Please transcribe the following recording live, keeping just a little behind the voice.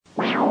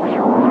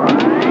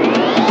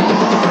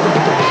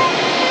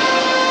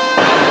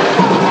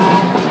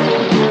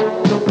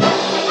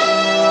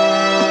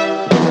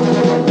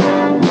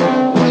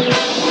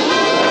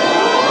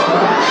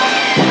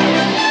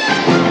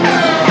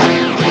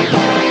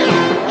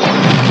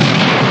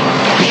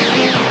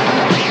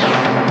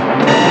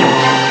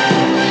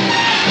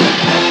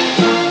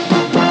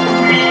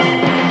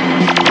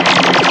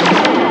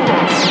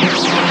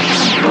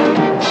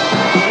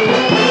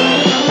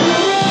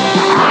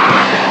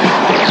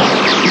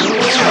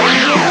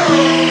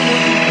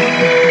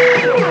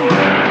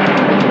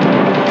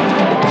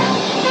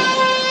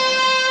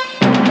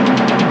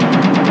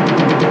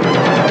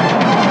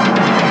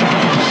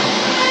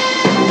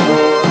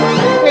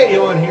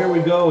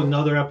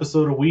Another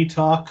episode of We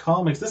Talk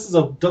Comics. This is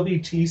a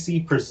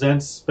WTC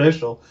Presents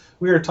special.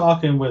 We are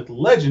talking with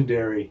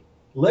Legendary.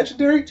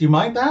 Legendary? Do you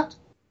mind that?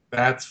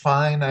 That's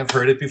fine. I've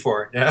heard it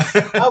before. Yeah.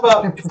 How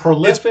about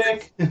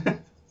Prolific?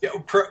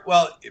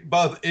 Well,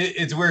 both.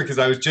 It's weird because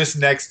I was just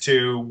next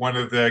to one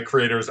of the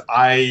creators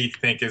I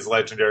think is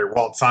legendary,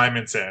 Walt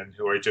Simonson,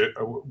 who I just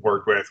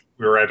worked with.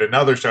 We were at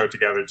another show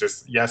together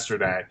just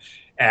yesterday,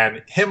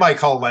 and him I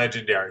call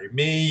legendary.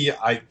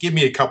 Give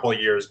me a couple of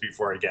years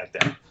before I get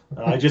there.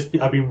 I've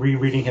been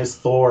rereading his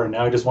Thor, and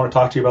now I just want to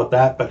talk to you about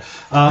that. But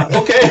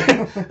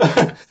okay,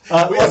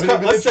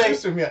 let's say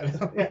him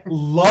yet.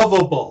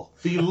 Lovable,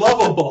 the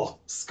lovable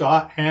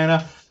Scott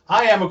Hanna.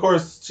 I am, of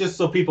course, just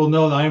so people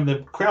know, that I am the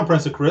Crown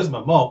Prince of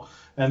Charisma, Mo,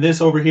 and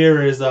this over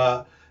here is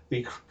the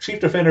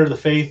Chief Defender of the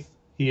Faith.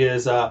 He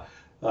is the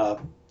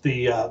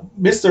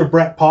Mr.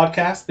 Brett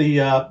Podcast,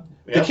 the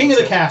King of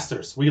the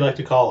Casters, we like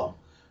to call him.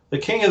 The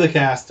King of the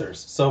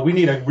Casters. So we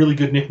need a really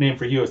good nickname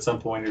for you at some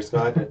point here,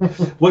 Scott.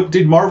 What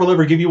did Marvel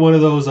ever give you one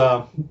of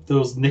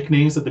those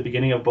nicknames at the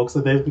beginning of books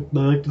that they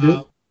like to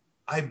do?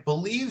 I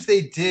believe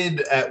they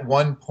did at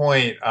one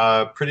point,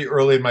 pretty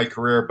early in my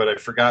career, but I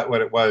forgot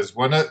what it was.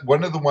 One of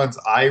the ones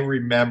I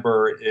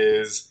remember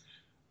is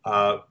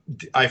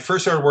I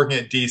first started working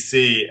at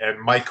DC,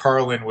 and Mike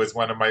Carlin was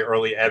one of my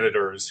early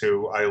editors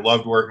who I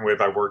loved working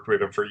with. I worked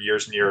with him for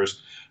years and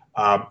years.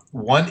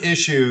 One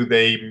issue,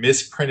 they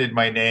misprinted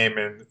my name,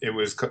 and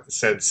it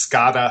said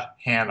Scotta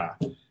Hanna.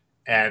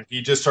 And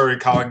he just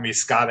started calling me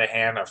Scotta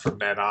Hanna from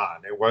then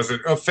on. It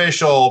wasn't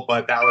official,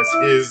 but that was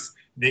his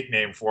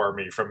nickname for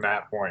me from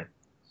that point.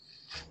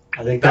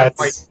 I think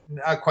that's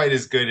not quite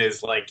as good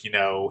as, like,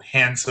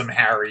 Handsome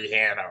Harry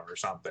Hanna or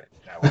something.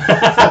 Yeah.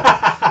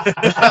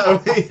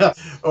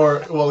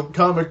 Or, well,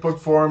 comic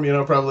book form,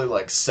 probably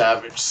like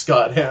Savage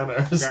Scott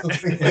Hanna or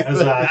something. Yeah,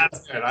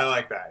 that's good. I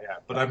like that, yeah.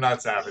 But I'm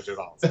not savage at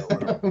all. So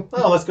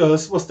well, let's go.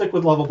 We'll stick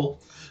with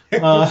lovable.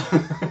 Well,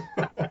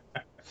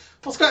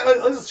 Scott,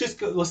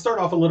 let's start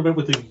off a little bit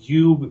with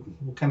you.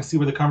 We'll kind of see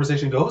where the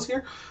conversation goes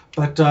here.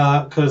 But,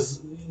 because,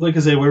 like I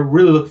say, we're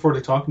really looking forward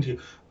to talking to you.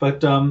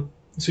 But,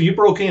 so you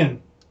broke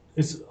in.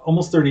 It's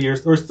almost 30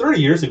 years. Or it's 30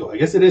 years ago. I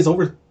guess it is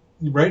over,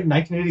 right?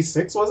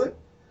 1986, was it?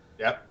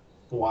 Yep.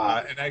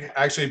 Wow. And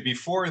actually,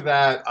 before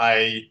that,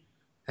 I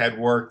had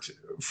worked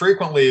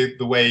frequently.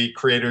 The way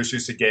creators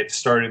used to get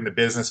started in the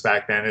business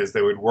back then is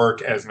they would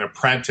work as an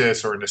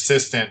apprentice or an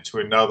assistant to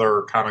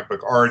another comic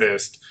book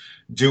artist,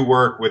 do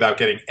work without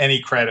getting any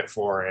credit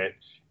for it.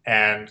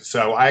 And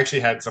so I actually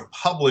had some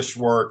published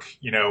work,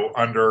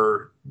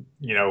 under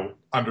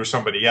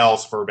somebody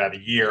else for about a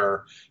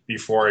year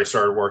before I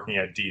started working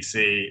at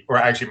DC. Or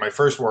actually, my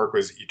first work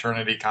was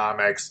Eternity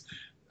Comics.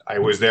 I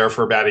was there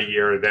for about a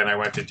year. Then I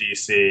went to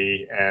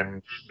DC,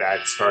 and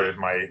that started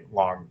my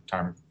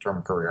long-term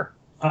career.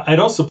 I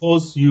don't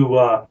suppose you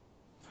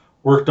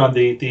worked on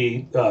the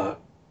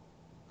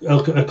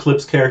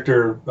Eclipse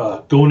character,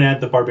 Gonad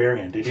the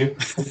Barbarian, did you?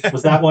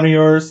 Was that one of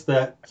yours?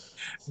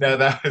 No,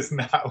 that was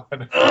not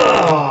one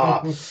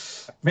of them.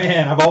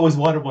 Man, I've always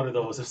wanted one of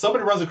those. If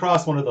somebody runs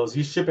across one of those,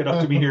 you ship it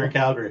up to me here in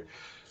Calgary.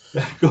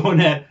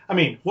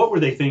 Gonad, what were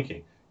they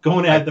thinking?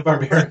 Gonad the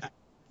Barbarian.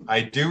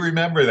 I do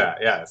remember that,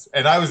 yes.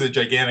 And I was a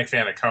gigantic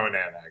fan of Conan,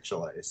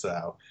 actually.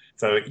 So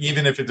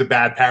even if it's a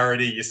bad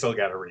parody, you still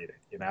got to read it,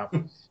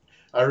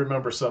 I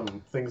remember some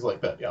things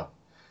like that, yeah.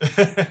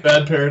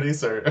 Bad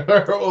parodies are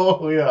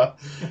oh yeah,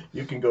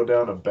 you can go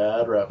down a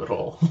bad rabbit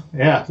hole.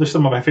 Yeah, they're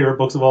some of my favorite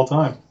books of all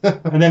time.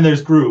 And then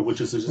there's Gru, which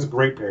is just a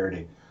great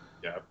parody.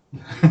 Yeah.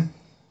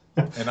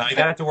 And I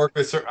got to work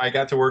with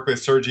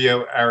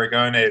Sergio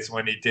Aragonés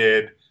when he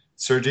did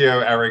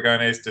Sergio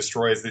Aragonés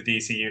Destroys the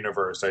DC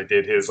Universe. I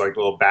did his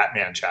little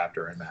Batman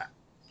chapter in that.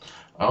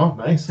 Oh,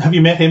 nice. Have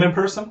you met him in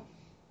person?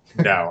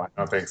 No, I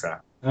don't think so.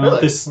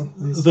 Really?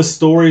 The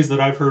stories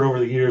that I've heard over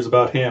the years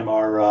about him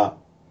are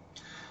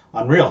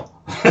unreal.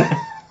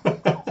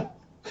 How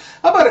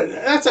about it?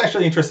 That's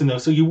actually interesting, though.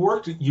 So you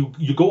worked with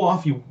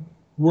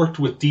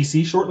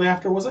DC shortly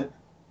after, was it?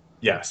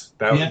 Yes,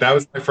 that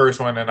was my first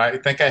one, and I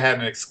think I had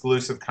an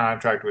exclusive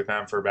contract with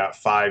them for about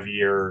 5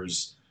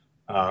 years,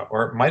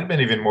 or it might have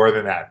been even more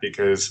than that,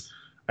 because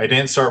I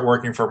didn't start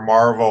working for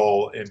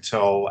Marvel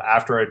until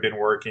after I'd been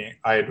working.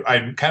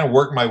 I'd kind of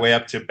worked my way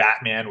up to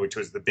Batman, which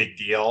was the big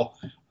deal.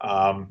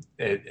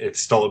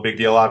 It's still a big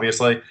deal,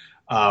 obviously.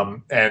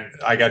 And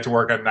I got to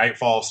work on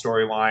Nightfall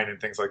storyline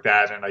and things like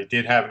that. And I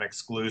did have an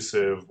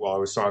exclusive while I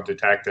was still on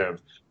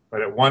Detective.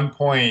 But at one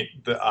point,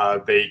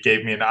 they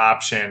gave me an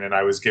option, and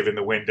I was given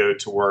the window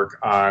to work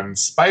on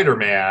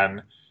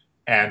Spider-Man.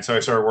 And so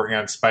I started working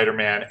on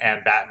Spider-Man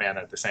and Batman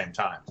at the same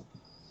time.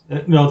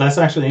 No, that's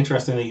actually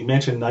interesting that you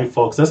mentioned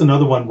Nightfall, because that's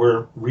another one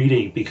we're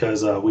reading,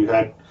 because we've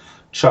had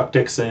Chuck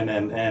Dixon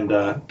and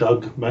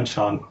Doug Moench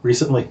on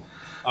recently.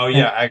 Oh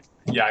yeah,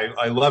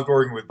 I loved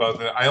working with both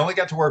of them. I only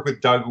got to work with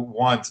Doug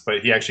once, but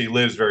he actually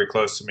lives very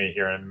close to me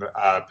here in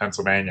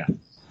Pennsylvania.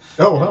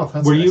 Oh wow,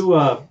 that's were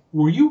nice.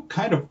 Were you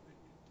kind of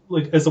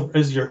like as the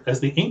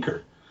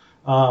inker?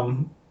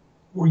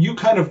 Were you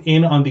kind of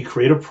in on the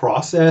creative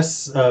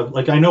process?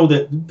 Like I know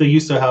that they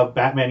used to have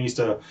Batman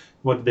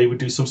they would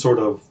do some sort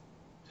of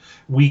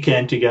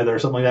weekend together or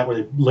something like that,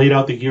 where they laid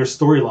out the year's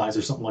storylines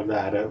or something like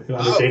that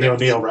under Daniel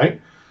O'Neill,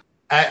 right?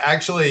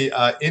 Actually,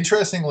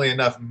 interestingly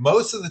enough,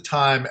 most of the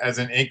time as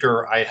an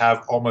inker, I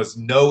have almost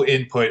no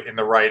input in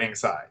the writing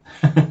side.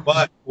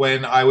 But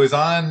when I was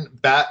on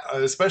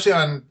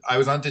I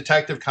was on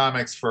Detective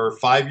Comics for a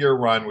 5-year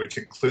run, which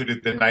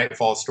included the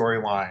Nightfall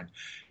storyline.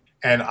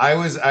 And I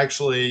was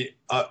actually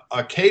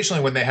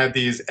occasionally when they had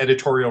these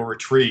editorial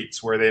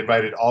retreats where they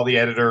invited all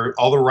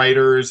the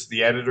writers,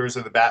 the editors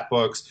of the Bat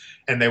books,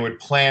 and they would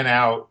plan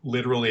out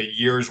literally a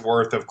year's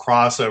worth of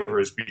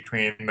crossovers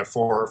between the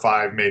 4 or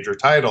 5 major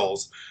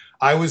titles.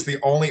 I was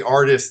the only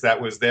artist that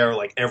was there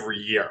like every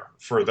year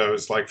for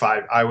those like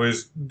 5.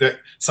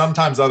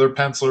 Sometimes other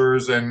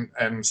pencilers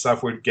and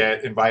stuff would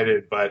get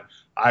invited, but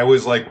I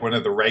was like one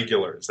of the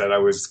regulars that I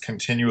was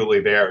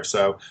continually there.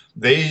 So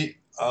they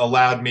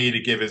allowed me to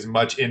give as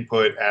much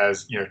input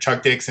as,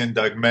 Chuck Dixon,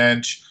 Doug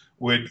Moench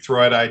would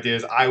throw out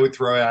ideas. I would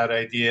throw out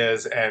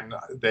ideas, and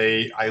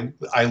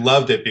I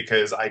loved it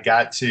because I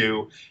got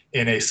to,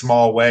 in a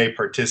small way,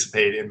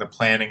 participate in the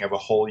planning of a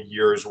whole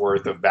year's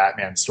worth of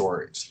Batman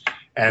stories.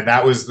 And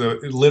that was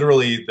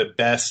literally the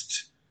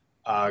best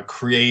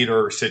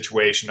creator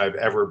situation I've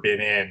ever been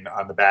in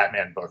on the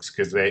Batman books,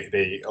 because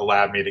they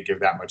allowed me to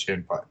give that much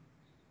input.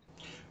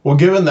 Well,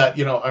 given that,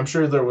 I'm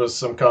sure there was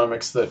some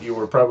comics that you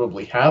were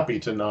probably happy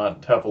to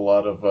not have a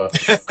lot of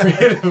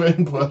creative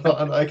input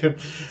on. I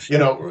could,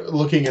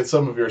 looking at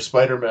some of your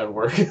Spider-Man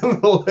work,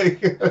 like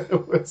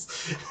it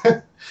was.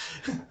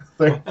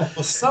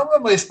 Well, some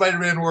of my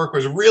Spider-Man work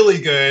was really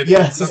good.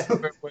 Yes. Some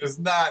of it was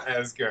not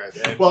as good.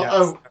 And well,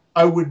 yes.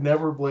 I would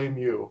never blame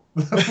you.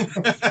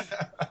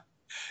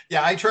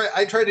 Yeah, I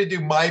try to do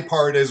my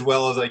part as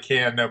well as I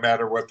can, no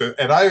matter what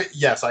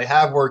I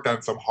have worked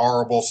on some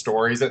horrible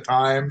stories at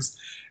times.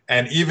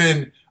 And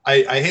even,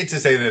 I hate to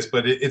say this,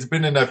 but it's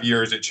been enough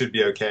years, it should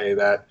be okay,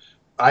 that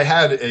I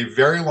had a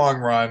very long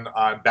run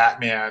on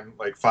Batman,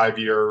 like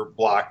 5-year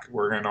block,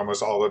 working on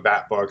almost all the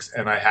Bat books,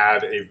 and I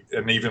had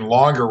an even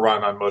longer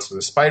run on most of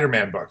the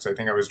Spider-Man books. I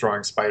think I was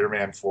drawing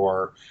Spider-Man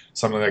for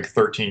something like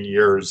 13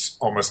 years,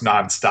 almost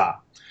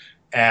nonstop.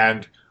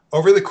 And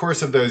over the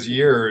course of those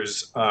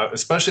years,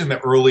 especially in the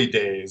early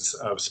days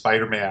of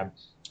Spider-Man,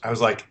 I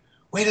was like,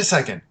 wait a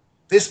second.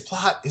 This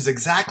plot is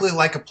exactly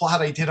like a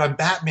plot I did on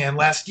Batman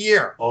last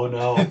year. Oh,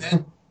 no.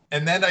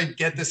 And then I'd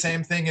get the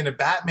same thing in a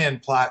Batman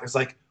plot. It's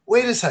like,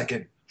 wait a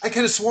second. I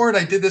could have sworn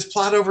I did this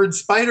plot over in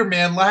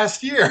Spider-Man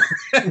last year.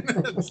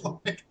 It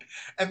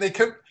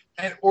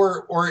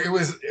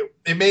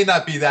may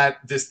not be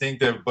that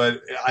distinctive,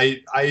 but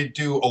I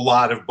do a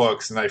lot of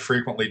books, and I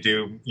frequently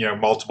do,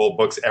 multiple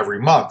books every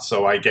month.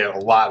 So I get a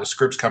lot of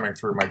scripts coming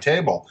through my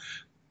table.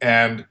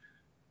 And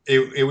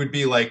it would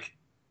be like,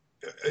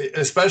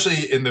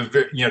 especially in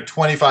the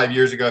 25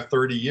 years ago,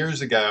 30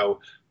 years ago,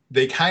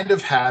 they kind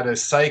of had a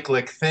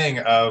cyclic thing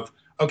of,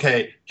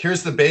 okay,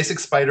 here's the basic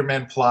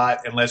Spider-Man plot,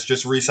 and let's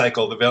just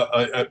recycle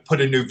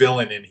put a new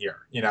villain in here,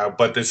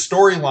 But the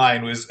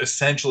storyline was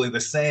essentially the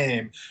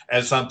same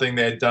as something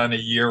they had done a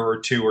year or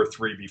 2 or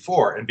 3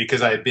 before. And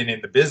because I had been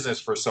in the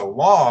business for so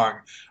long,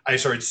 I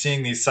started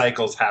seeing these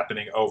cycles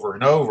happening over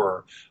and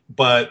over.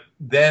 But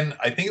then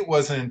I think it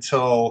wasn't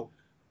until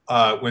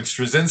when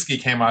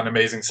Straczynski came on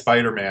Amazing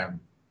Spider-Man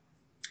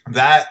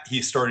that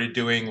he started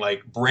doing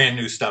like brand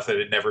new stuff that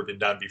had never been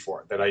done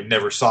before, that I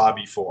never saw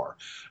before.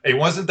 It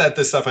wasn't that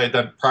the stuff I had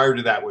done prior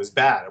to that was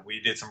bad. We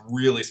did some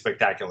really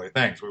spectacular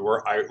things.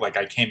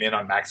 I came in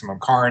on Maximum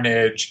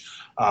Carnage.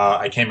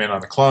 I came in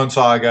on the Clone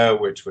Saga,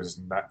 which was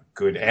not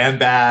good and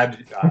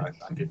bad. I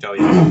can tell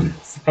you.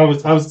 I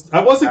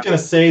wasn't gonna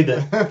say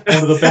that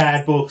one of the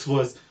bad books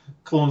was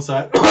Clone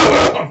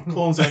Saga.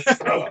 Clone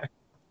Saga.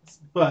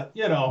 But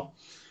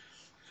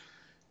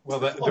Well,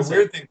 the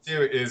weird thing,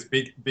 too, is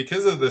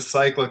because of the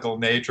cyclical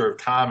nature of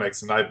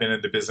comics, and I've been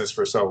in the business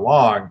for so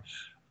long,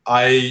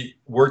 I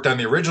worked on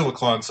the original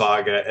Clone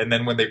Saga, and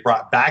then when they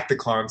brought back the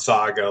Clone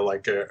Saga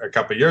like a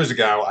couple of years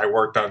ago, I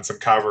worked on some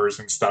covers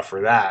and stuff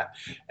for that.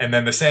 And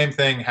then the same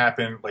thing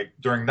happened like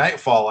during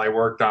Nightfall. I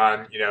worked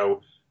on,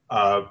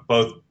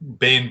 both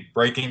Bane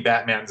breaking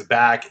Batman's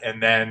back,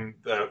 and then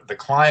the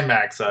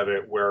climax of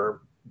it where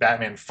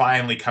Batman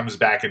finally comes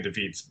back and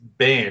defeats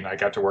Bane. I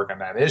got to work on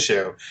that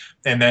issue.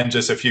 And then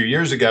just a few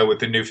years ago with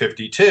the New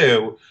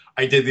 52,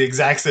 I did the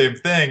exact same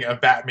thing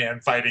of Batman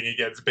fighting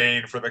against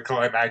Bane for the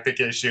climactic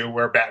issue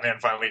where Batman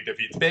finally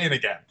defeats Bane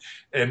again.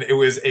 And it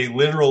was a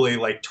literally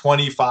like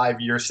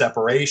 25-year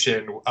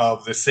separation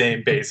of the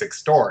same basic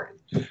story.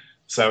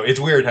 So it's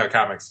weird how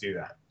comics do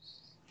that.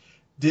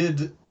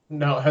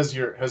 Has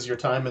your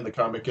time in the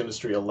comic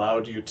industry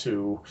allowed you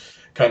to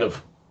kind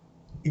of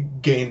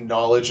gain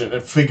knowledge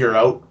and figure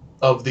out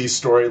of these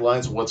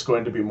storylines what's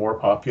going to be more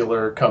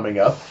popular coming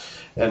up,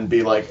 and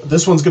be like,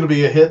 this one's going to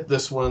be a hit,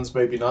 this one's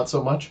maybe not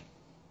so much?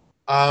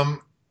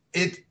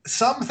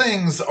 Some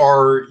things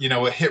are,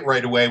 a hit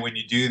right away when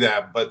you do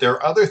that, but there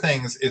are other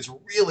things it's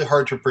really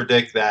hard to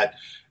predict that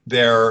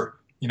they're.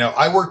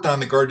 I worked on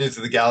the Guardians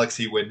of the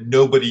Galaxy when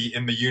nobody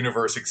in the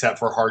universe except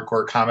for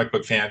hardcore comic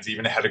book fans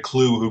even had a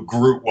clue who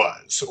Groot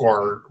was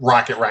or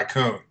Rocket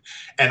Raccoon.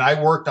 And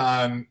I worked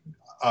on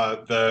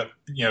the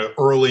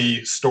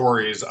early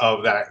stories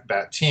of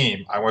that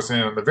team. I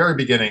wasn't in the very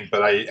beginning,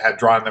 but I had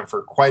drawn them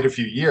for quite a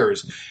few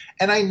years.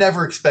 And I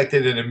never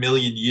expected in a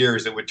million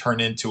years it would turn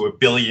into a $1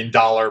 billion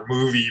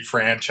movie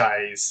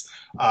franchise,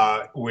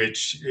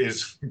 which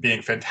is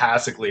being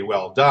fantastically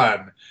well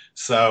done.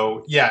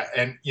 So yeah,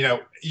 and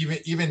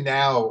even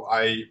now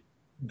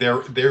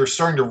they're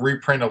starting to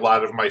reprint a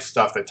lot of my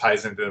stuff that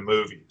ties into the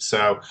movie.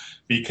 So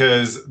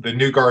because the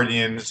new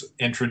Guardians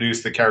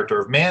introduced the character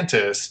of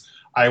Mantis,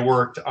 I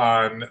worked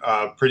on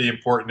a pretty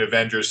important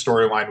Avengers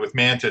storyline with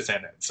Mantis in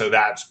it. So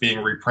that's being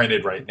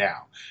reprinted right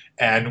now.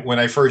 And when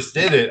I first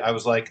did it, I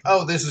was like,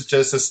 oh, this is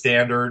just a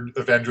standard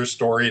Avengers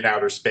story in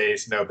outer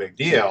space, no big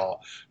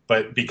deal.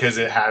 But because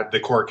it had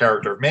the core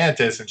character of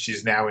Mantis and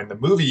she's now in the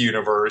movie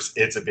universe,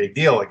 it's a big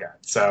deal again.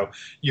 So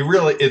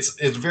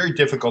it's very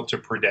difficult to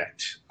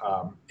predict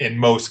in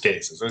most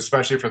cases,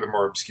 especially for the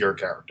more obscure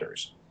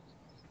characters.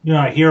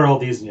 I hear all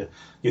these, and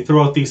you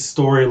throw out these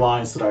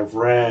storylines that I've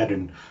read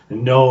and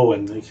know,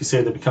 and like you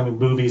say, they're becoming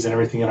movies and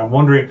everything. And I'm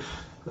wondering,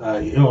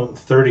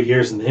 30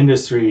 years in the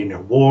industry and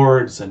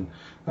awards and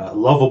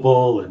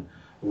lovable, and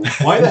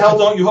why the hell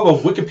don't you have a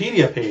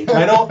Wikipedia page?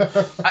 I don't.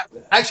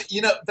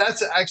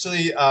 That's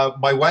actually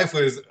my wife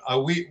was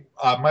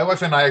my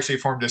wife and I actually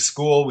formed a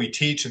school. We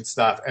teach and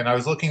stuff, and I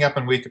was looking up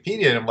on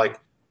Wikipedia, and I'm like,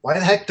 why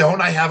the heck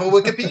don't I have a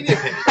Wikipedia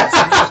page?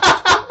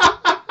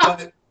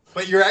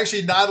 But you're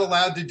actually not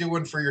allowed to do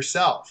one for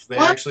yourself. They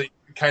actually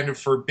kind of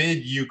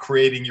forbid you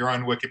creating your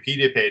own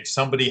Wikipedia page.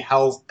 Somebody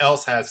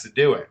else has to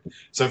do it.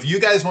 So if you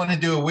guys want to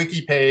do a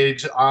wiki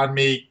page on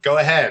me, go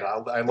ahead.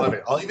 I love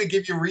it. I'll even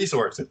give you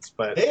resourds.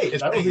 But hey,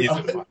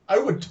 I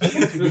would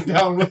totally be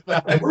down with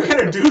that. We're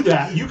going to do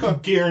that. You can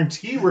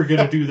guarantee we're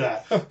going to do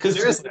that. Because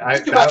seriously,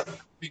 that would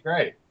be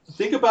great.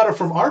 Think about it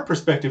from our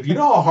perspective. You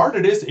know how hard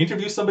it is to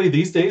interview somebody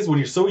these days when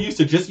you're so used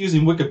to just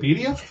using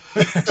Wikipedia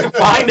to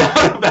find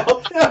out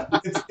about them.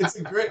 It's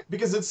a great,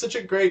 because it's such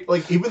a great,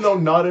 even though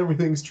not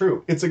everything's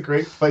true, it's a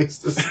great place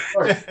to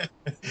start.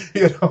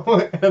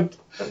 And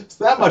it's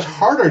that much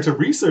harder to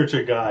research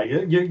a guy.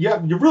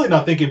 You're really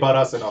not thinking about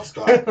us enough,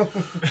 Scott.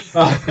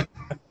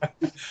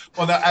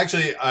 Well, no,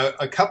 actually,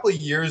 a couple of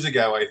years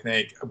ago, I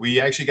think,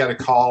 we actually got a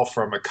call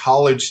from a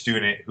college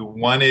student who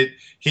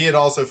he had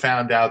also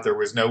found out there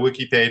was no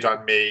wiki page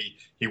on me.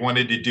 He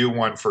wanted to do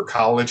one for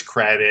college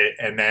credit,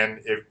 and then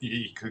if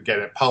he could get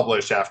it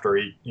published after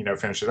he,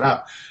 finished it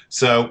up.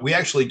 So we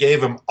actually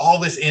gave him all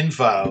this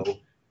info,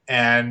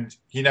 and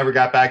he never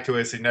got back to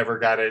us. He never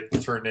got it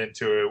turned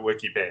into a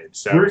wiki page.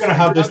 So we're going to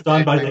have this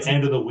done by the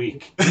end of the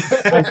week.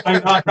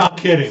 I'm not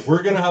kidding.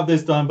 We're going to have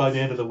this done by the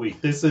end of the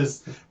week. This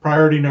is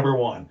priority number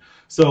one.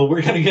 So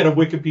we're going to get a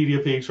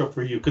Wikipedia page up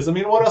for you. Because,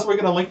 what else are we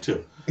going to link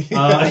to?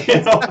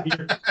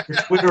 Your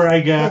Twitter,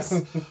 I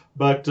guess.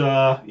 But,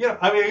 I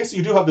guess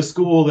you do have the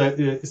school that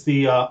is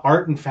the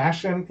Art and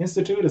Fashion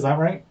Institute. Is that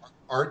right?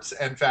 Arts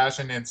and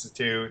Fashion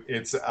Institute.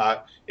 It's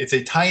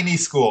a tiny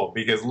school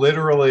because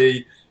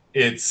literally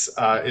it's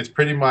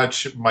pretty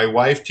much my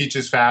wife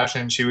teaches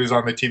fashion. She was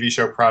on the TV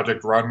show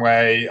Project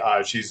Runway.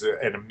 She's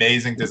an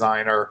amazing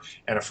designer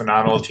and a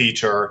phenomenal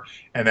teacher.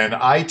 And then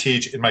I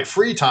teach in my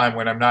free time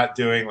when I'm not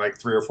doing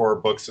 3 or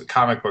 4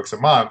 comic books a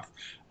month.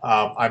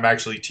 I'm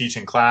actually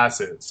teaching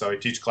classes. So I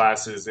teach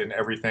classes in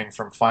everything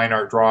from fine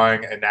art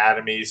drawing,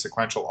 anatomy,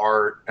 sequential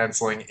art,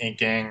 penciling,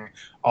 inking,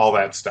 all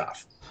that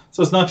stuff.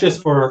 So it's not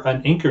just for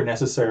an inker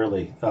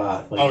necessarily.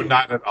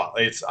 Not at all.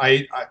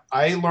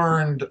 I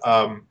learned.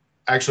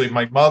 Actually,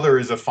 my mother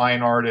is a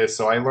fine artist,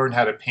 so I learned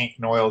how to paint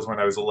in oils when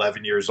I was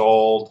 11 years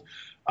old.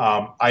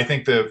 I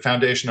think the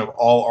foundation of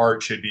all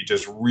art should be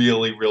just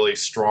really, really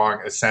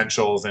strong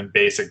essentials and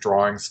basic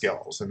drawing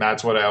skills. And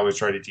that's what I always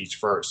try to teach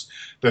first.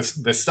 The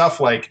stuff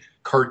like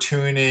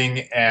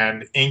cartooning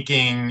and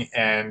inking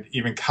and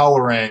even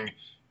coloring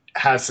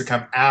has to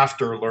come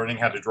after learning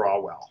how to draw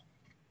well.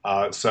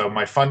 So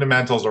my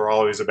fundamentals are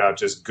always about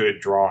just good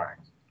drawing.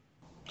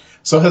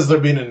 So has there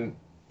been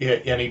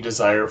any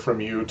desire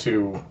from you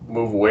to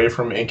move away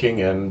from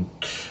inking and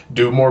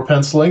do more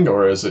penciling,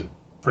 or is it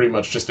pretty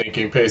much just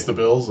inking pays the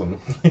bills. And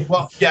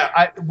well,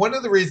 yeah, one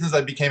of the reasons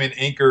I became an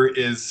inker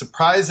is,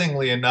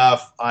 surprisingly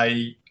enough,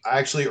 I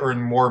actually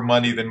earn more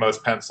money than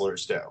most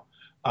pencilers do.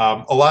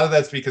 A lot of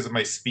that's because of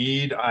my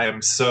speed. I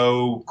am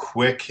so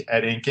quick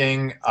at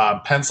inking.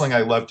 Penciling I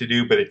love to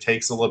do, but it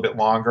takes a little bit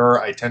longer.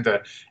 I tend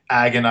to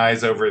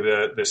agonize over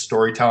the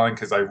storytelling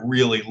because I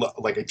really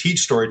I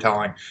teach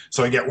storytelling,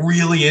 so I get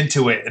really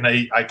into it, and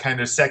I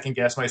kind of second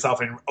guess myself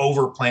and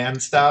over plan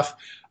stuff.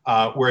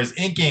 Whereas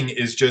inking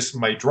is just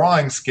my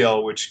drawing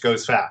skill, which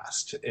goes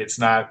fast. It's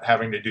not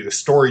having to do the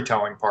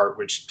storytelling part,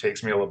 which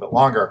takes me a little bit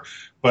longer.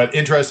 But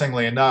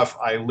interestingly enough,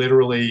 I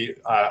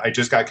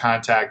just got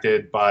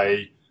contacted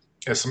by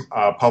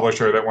a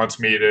publisher that wants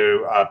me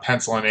to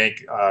pencil and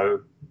ink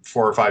 4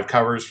 or 5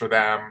 covers for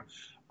them.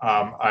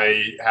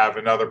 I have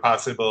another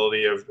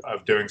possibility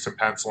of doing some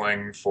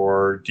penciling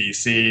for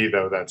DC,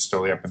 though that's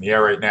still up in the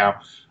air right now.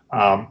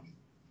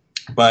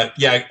 But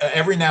yeah,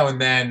 every now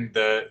and then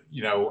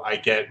I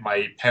get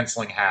my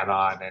penciling hat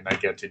on and I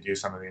get to do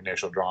some of the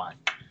initial drawing.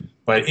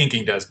 But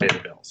inking does pay the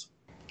bills.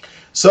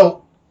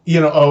 So,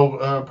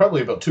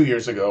 probably about 2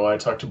 years ago, I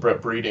talked to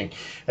Brett Breeding,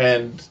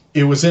 and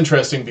it was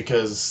interesting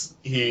because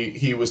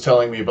he was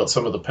telling me about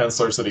some of the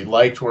pencilers that he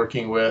liked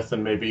working with,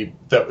 and maybe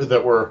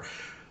that were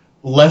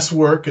less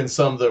work and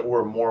some that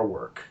were more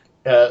work.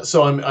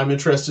 So I'm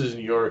interested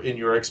in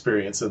your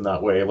experience in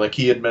that way. Like,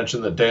 he had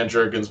mentioned that Dan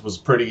Jurgens was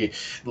pretty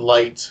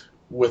light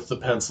with the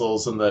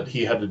pencils and that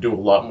he had to do a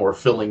lot more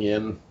filling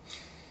in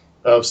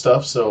of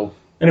stuff. So,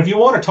 and if you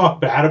want to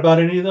talk bad about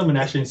any of them and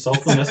actually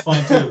insult them, that's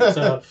fine too.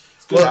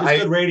 It's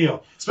good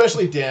radio.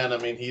 Especially Dan. I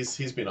mean,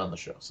 he's been on the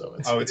show, so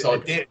it's all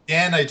good.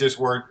 Dan, I just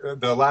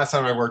worked. The last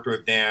time I worked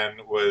with Dan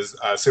was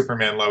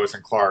Superman, Lois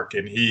and Clark,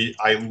 and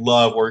I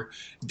love work.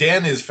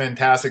 Dan is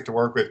fantastic to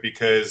work with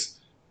because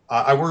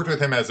I worked with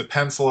him as a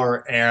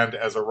penciler and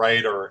as a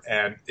writer.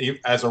 And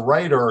as a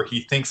writer,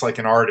 he thinks like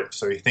an artist,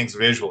 so he thinks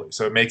visually.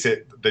 So it makes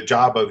the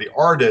job of the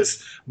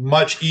artist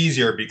much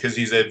easier because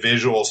he's a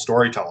visual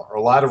storyteller.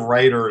 A lot of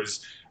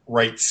writers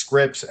write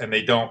scripts and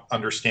they don't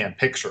understand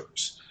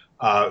pictures.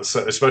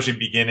 So especially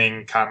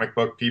beginning comic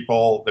book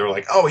people, they're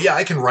like, oh yeah,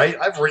 I can write.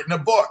 I've written a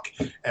book.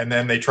 And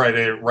then they try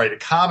to write a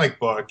comic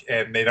book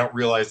and they don't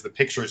realize the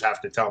pictures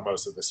have to tell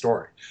most of the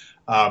story.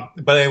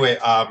 But anyway,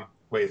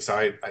 wait, so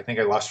I think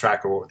I lost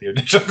track of what the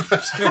initial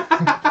question.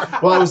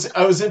 Well,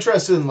 I was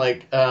interested in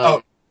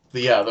the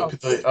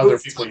other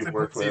people you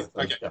worked with.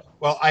 Okay. Yeah.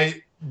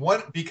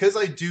 Well, because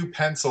I do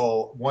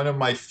pencil, one of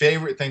my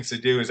favorite things to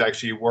do is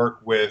actually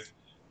work with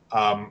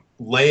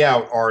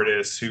layout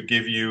artists who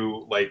give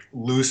you like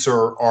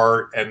looser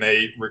art and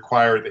they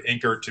require the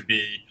inker to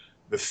be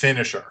the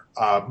finisher.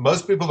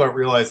 Most people don't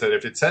realize that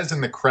if it says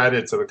in the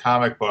credits of a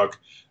comic book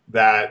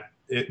that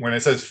when it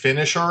says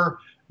finisher,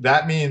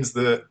 that means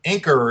the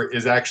inker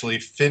is actually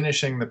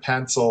finishing the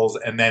pencils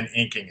and then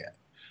inking it.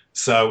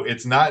 So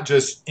it's not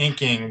just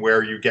inking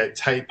where you get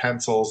tight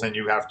pencils and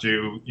you have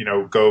to,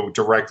 go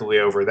directly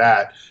over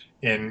that.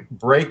 In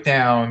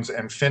breakdowns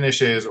and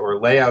finishes or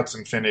layouts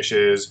and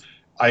finishes,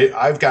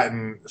 I've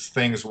gotten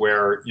things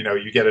where,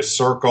 you get a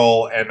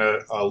circle and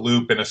a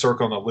loop and a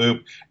circle and a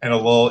loop and a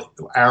little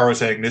arrow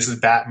saying this is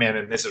Batman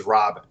and this is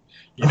Robin.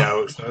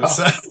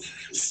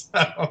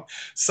 So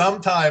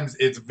sometimes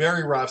it's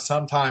very rough.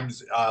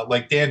 Sometimes,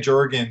 like Dan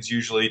Jurgens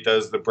usually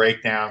does the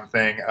breakdown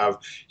thing of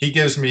he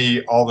gives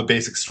me all the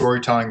basic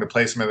storytelling, the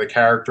placement of the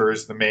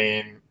characters, the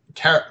main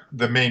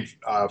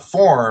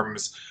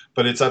forms,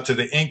 but it's up to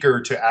the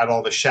inker to add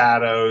all the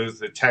shadows,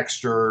 the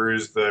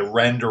textures, the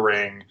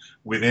rendering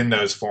within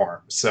those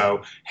forms.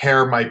 So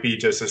hair might be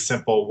just a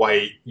simple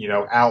white,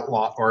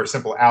 outline or a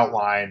simple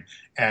outline,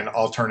 and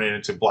I'll turn it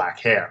into black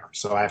hair.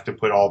 So I have to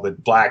put all the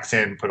blacks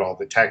in, put all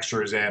the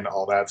textures in,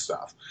 all that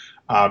stuff.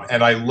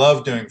 And I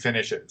love doing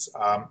finishes.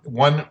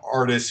 One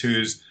artist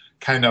who's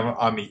kind of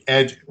on the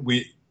edge,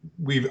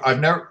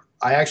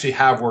 I actually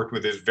have worked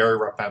with his very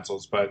rough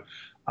pencils, but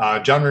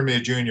John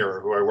Romita Jr.,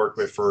 who I worked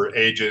with for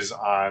ages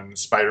on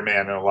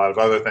Spider-Man and a lot of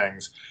other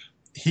things,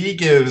 he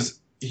gives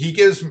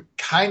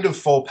kind of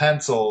full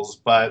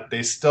pencils, but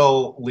they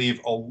still leave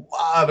a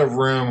lot of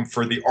room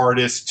for the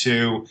artist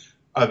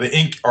the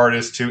ink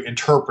artist to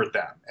interpret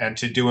them and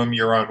to do them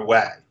your own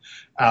way.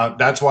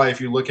 That's why if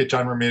you look at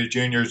John Romita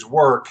Jr.'s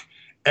work,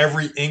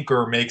 every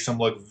inker makes him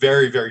look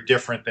very, very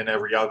different than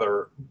every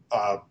other.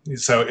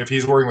 So if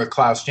he's working with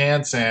Klaus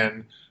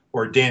Janson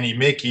or Danny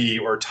Mickey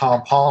or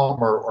Tom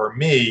Palmer or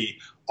me,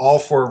 all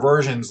 4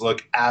 versions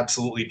look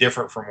absolutely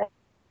different from one.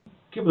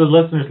 Give the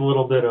listeners a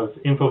little bit of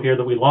info here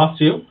that we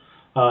lost you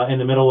in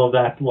the middle of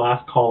that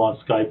last call on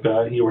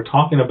Skype. You were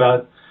talking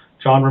about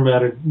John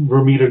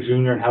Romita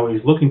Jr. and how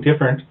he's looking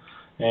different,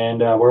 and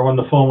we're on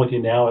the phone with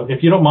you now.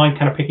 If you don't mind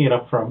kind of picking it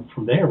up from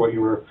there,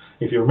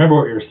 if you remember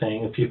what you were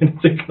saying a few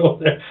minutes ago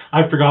there.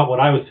 I forgot what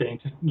I was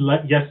saying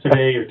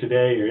yesterday or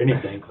today or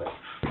anything.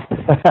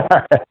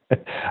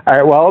 All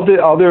right, well, I'll do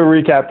a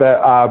recap.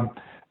 That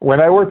when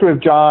I worked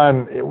with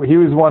John, he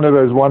was one of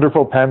those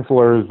wonderful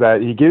pencilers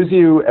that he gives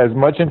you as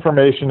much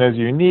information as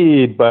you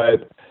need,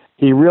 but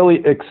he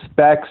really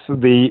expects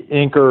the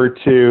inker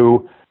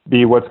to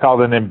be what's called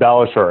an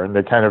embellisher, and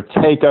to kind of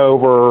take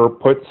over,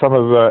 put some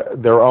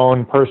of their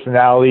own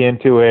personality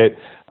into it,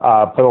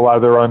 put a lot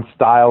of their own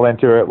style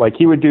into it. Like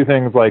he would do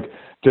things like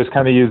just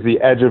kind of use the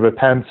edge of a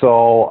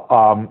pencil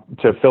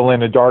to fill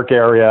in a dark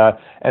area,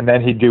 and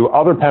then he'd do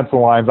other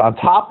pencil lines on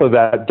top of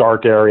that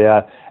dark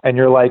area. And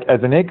you're like, as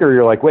an inker,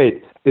 you're like,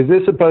 wait, is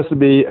this supposed to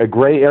be a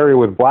gray area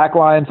with black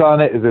lines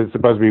on it? Is it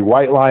supposed to be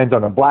white lines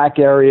on a black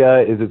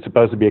area? Is it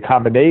supposed to be a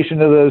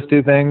combination of those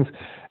two things?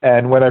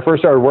 And when I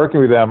first started working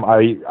with him,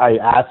 I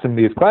asked him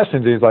these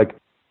questions. He's like,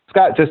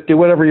 Scott, just do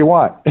whatever you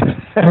want.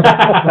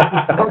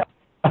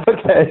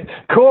 Okay,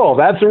 cool.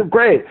 That's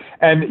great.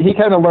 And he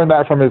kind of learned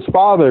that from his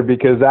father,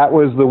 because that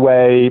was the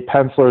way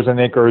pencilers and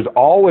inkers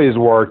always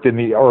worked in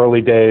the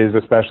early days,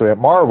 especially at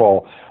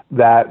Marvel,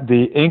 that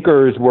the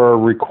inkers were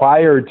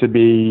required to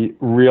be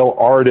real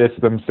artists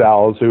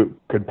themselves who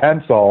could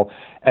pencil,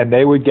 and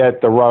they would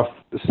get the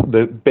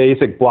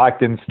basic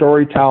blocked-in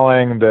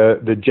storytelling,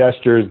 the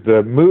gestures,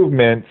 the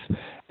movements,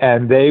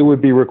 and they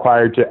would be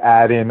required to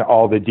add in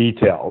all the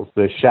details,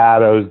 the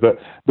shadows,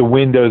 the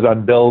windows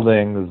on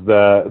buildings,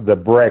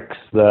 the bricks,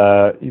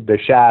 the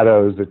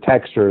shadows, the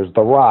textures,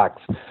 the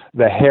rocks,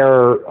 the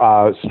hair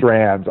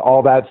strands.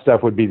 All that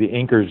stuff would be the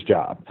inker's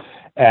job.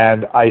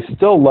 And I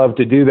still love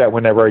to do that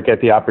whenever I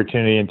get the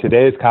opportunity in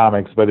today's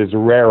comics, but it's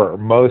rarer.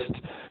 Most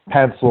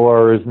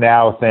pencilers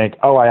now think,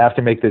 oh, I have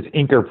to make this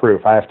inker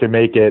proof. I have to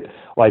make it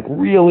like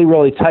really,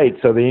 really tight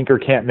so the inker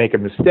can't make a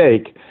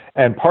mistake.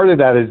 And part of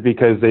that is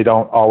because they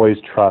don't always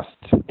trust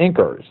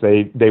inkers.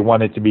 They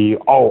want it to be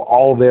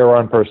all their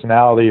own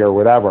personality or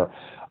whatever.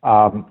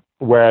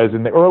 Whereas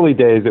in the early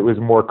days, it was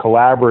more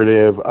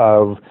collaborative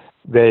of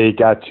they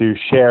got to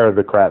share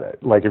the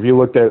credit. Like if you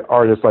looked at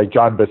artists like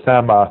John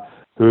Buscema,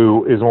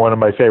 who is one of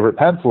my favorite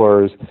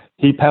pencilers,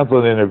 he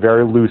penciled in a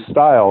very loose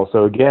style.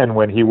 So again,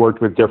 when he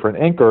worked with different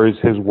inkers,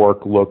 his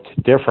work looked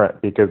different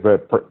because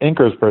the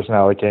inker's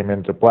personality came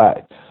into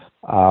play.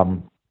 But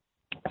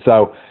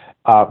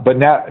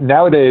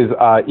nowadays,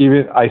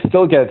 even I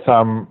still get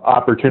some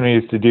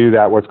opportunities to do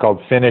that, what's called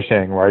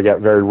finishing, where I get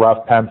very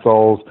rough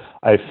pencils.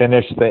 I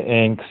finish the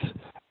inks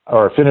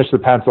or finish the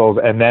pencils,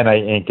 and then I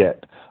ink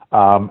it.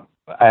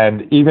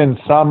 And even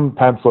some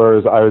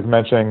pencilers, I was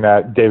mentioning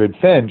that David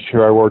Finch,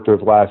 who I worked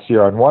with last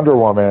year on Wonder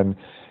Woman,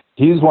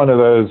 he's one of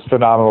those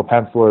phenomenal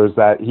pencilers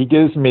that he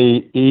gives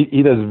me,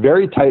 he does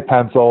very tight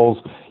pencils.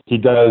 He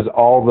does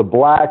all the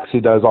blacks, he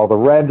does all the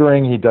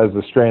rendering, he does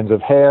the strands of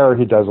hair,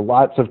 he does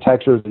lots of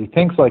textures. He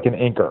thinks like an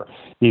inker.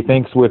 He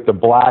thinks with the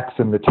blacks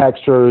and the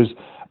textures,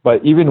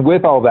 but even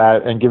with all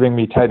that and giving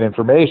me tight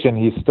information,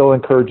 he still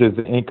encourages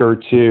the inker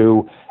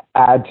to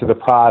add to the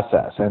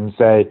process and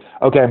say,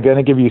 okay, I'm going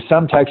to give you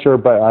some texture,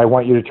 but I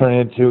want you to turn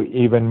it into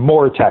even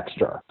more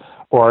texture.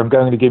 Or I'm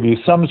going to give you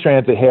some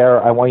strands of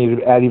hair, I want you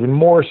to add even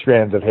more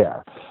strands of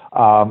hair.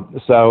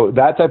 So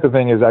that type of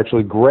thing is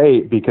actually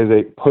great because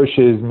it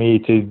pushes me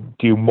to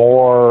do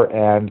more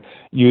and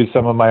use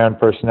some of my own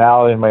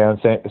personality and my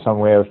own some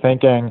way of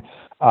thinking.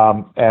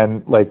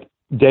 And like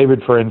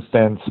David, for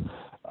instance,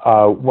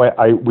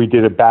 we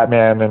did a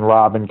Batman and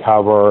Robin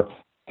cover,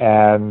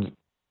 and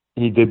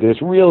he did this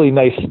really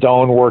nice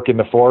stone work in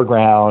the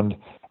foreground.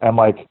 I'm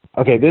like,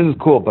 okay, this is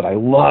cool, but I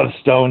love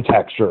stone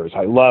textures.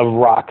 I love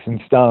rocks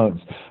and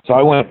stones. So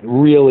I went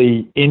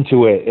really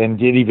into it and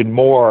did even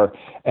more.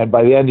 And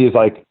by the end, he's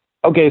like,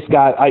 okay,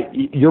 Scott,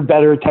 you're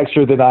better at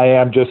texture than I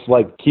am. Just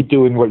like keep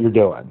doing what you're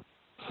doing.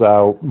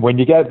 So when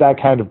you get that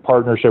kind of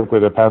partnership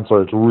with a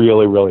penciler, it's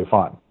really, really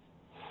fun.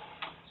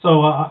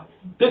 So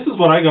this is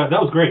what I got.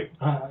 That was great.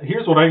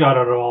 Here's what I got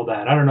out of all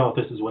that. I don't know if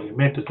this is what you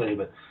meant to say,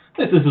 but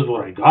this is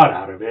what I got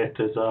out of it.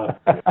 Is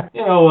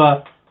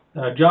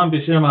John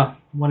Buscema,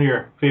 one of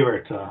your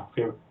favorite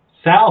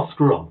Sal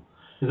Scrum.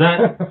 Is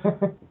that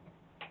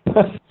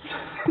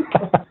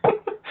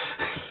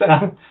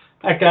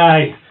that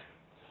guy?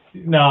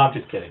 No, I'm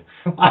just kidding.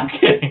 I'm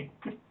kidding.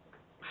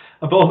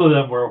 Both of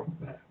them were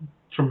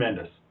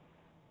tremendous.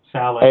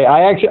 Sal. Hey,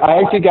 I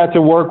actually got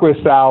to work with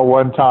Sal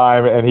one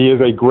time, and he is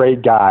a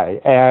great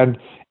guy. And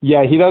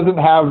yeah, he doesn't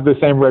have the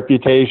same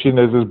reputation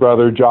as his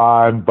brother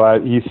John, but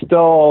he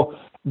still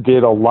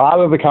did a lot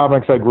of the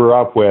comics I grew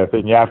up with,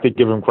 and you have to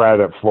give him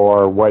credit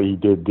for what he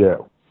did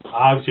do.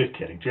 I was just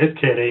kidding. Just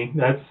kidding.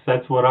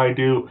 That's what I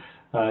do.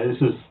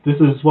 This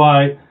is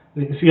why.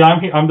 See,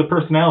 I'm the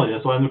personality.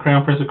 That's why I'm the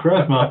Crown Prince of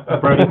Charisma. I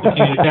brought in the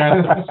King of the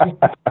Casters.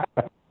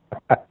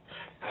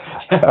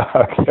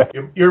 Okay.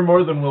 You're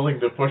more than willing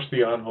to push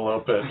the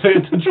envelope to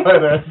try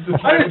to.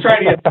 I'm just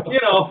trying to get,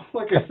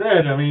 like I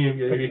said, I mean,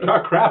 if you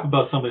talk crap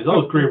about somebody, it's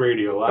always great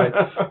radio. I'm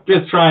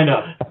just trying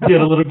to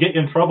get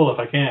you in trouble if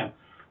I can.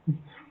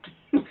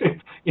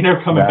 You're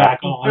never coming back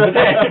on.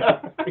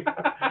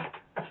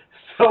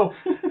 So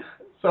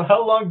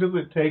how long does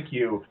it take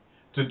you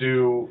to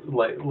do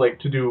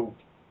to do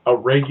a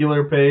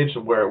regular page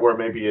where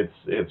maybe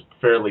it's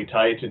fairly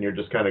tight and you're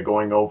just kind of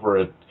going over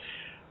it,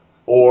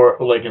 or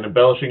like and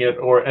embellishing it,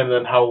 and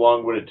then how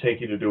long would it take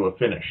you to do a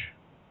finish?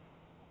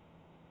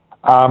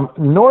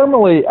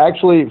 Normally,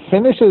 actually,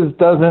 finishes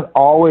doesn't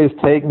always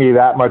take me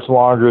that much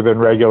longer than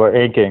regular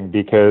inking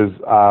because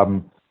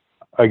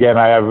again,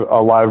 I have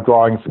a lot of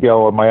drawing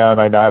skill of my own.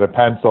 I know how to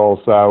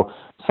pencil, so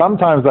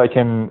sometimes I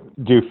can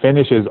do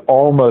finishes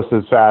almost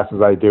as fast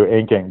as I do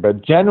inking.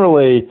 But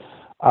generally,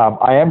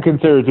 I am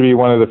considered to be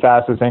one of the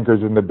fastest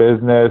inkers in the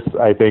business.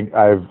 I think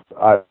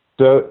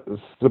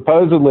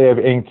supposedly I've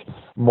inked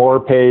more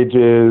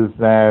pages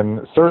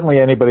than certainly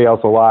anybody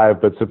else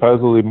alive, but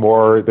supposedly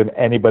more than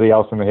anybody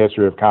else in the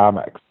history of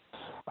comics.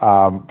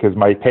 Because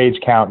my page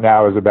count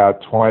now is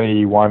about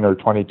 21 or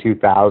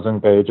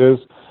 22,000 pages.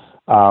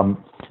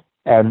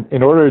 And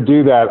in order to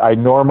do that, I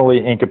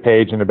normally ink a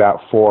page in about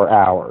 4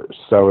 hours.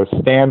 So a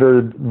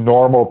standard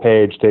normal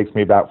page takes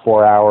me about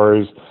 4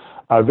 hours.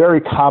 A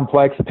very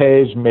complex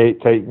page may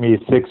take me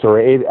 6 or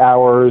 8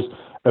 hours.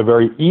 A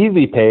very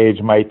easy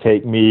page might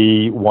take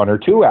me 1 or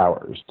 2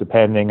 hours,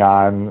 depending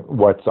on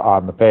what's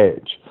on the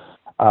page.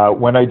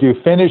 When I do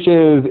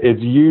finishes,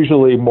 it's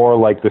usually more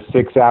like the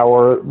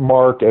 6-hour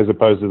mark as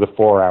opposed to the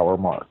 4-hour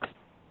mark.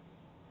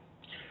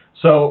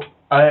 So,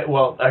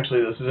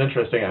 actually, this is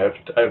interesting. I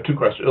have two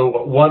questions.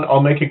 One,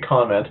 I'll make a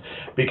comment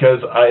because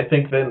I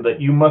think then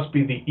that you must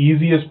be the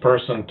easiest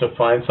person to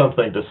find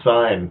something to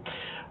sign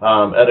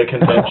at a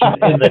convention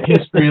in the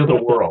history of the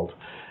world.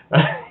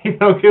 You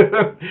know,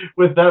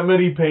 with that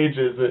many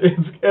pages,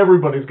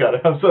 everybody's got to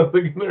have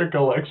something in their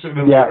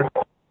collection.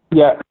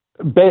 Yeah.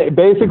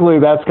 Basically,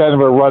 that's kind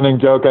of a running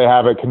joke I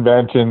have at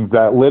conventions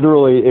that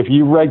literally, if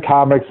you've read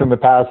comics in the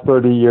past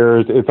 30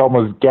 years, it's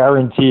almost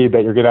guaranteed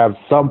that you're going to have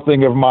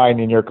something of mine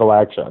in your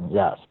collection.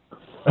 Yes.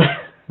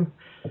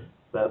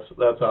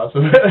 That's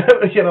awesome.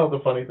 You know, the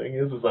funny thing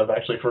is I've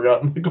actually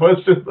forgotten the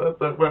question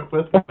that went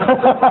with it.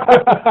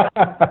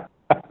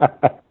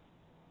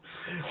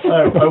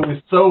 I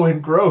was so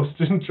engrossed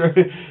in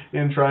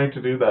trying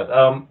to do that.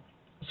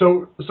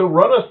 So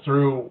run us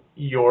through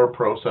your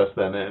process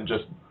then, and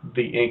just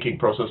the inking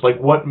process. Like,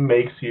 what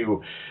makes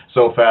you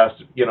so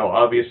fast? You know,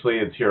 obviously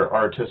it's your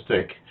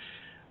artistic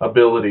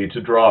ability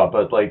to draw,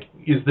 but like,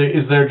 is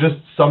there just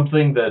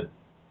something that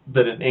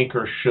an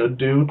inker should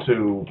do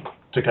to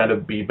kind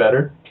of be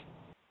better?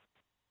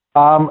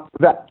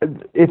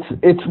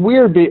 It's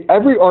weird.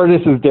 Every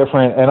artist is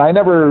different, and I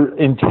never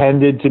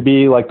intended to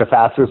be like the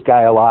fastest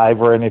guy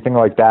alive or anything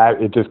like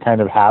that. It just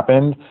kind of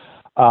happened.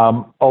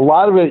 A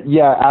lot of it,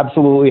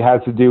 absolutely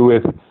has to do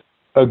with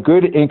a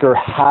good inker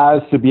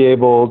has to be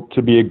able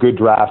to be a good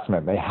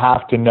draftsman. They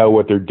have to know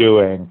what they're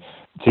doing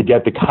to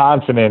get the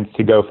confidence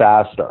to go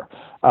faster.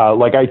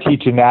 Like I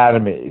teach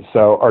anatomy,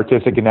 so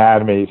artistic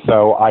anatomy,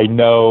 so I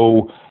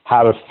know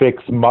how to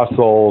fix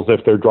muscles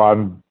if they're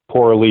drawn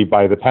poorly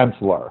by the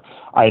penciler.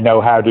 I know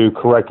how to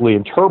correctly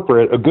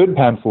interpret a good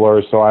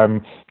penciler, so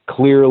I'm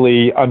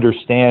clearly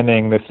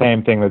understanding the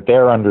same thing that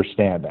they're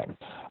understanding.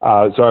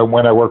 So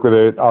when I work with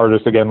an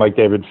artist, again, like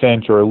David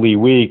Finch or Lee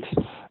Weeks,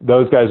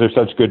 those guys are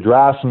such good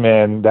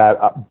draftsmen that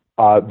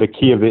the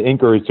key of the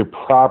inker is to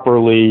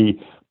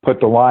properly put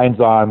the lines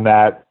on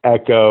that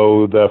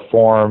echo the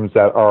forms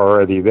that are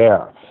already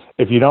there.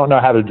 If you don't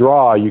know how to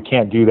draw, you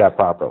can't do that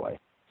properly.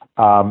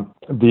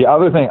 The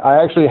other thing,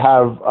 I actually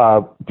have,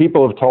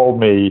 people have told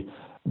me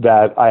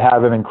that I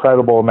have an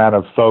incredible amount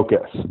of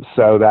focus,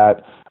 so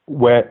that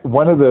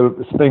one of the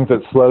things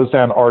that slows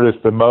down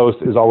artists the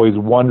most is always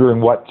wondering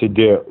what to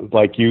do.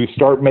 Like, you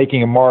start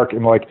making a mark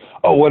and like,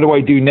 oh, what do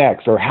I do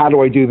next? Or how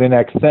do I do the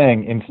next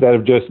thing? Instead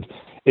of just,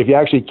 if you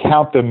actually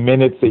count the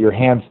minutes that your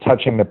hand's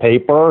touching the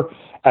paper,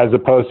 as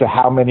opposed to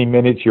how many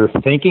minutes you're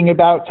thinking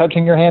about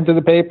touching your hand to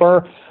the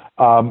paper,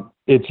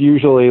 it's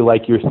usually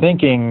like you're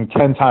thinking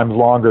 10 times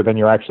longer than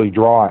you're actually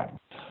drawing.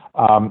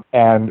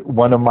 And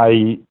one of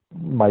my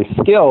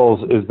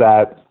skills is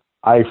that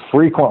I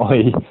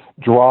frequently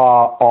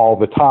draw all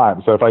the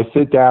time. So if I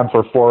sit down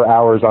for 4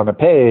 hours on a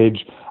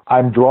page,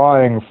 I'm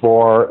drawing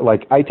for,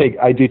 like, I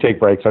do take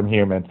breaks, I'm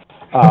human.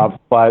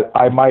 But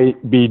I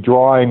might be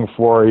drawing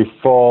for a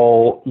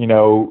full,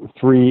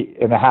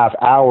 3.5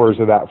 hours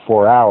of that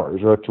 4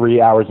 hours, or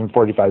 3 hours and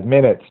 45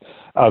 minutes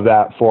of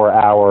that 4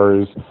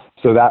 hours.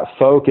 So that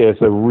focus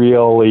of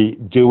really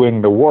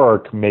doing the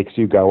work makes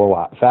you go a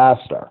lot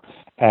faster.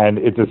 And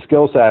it's a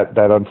skill set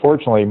that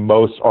unfortunately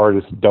most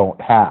artists don't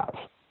have.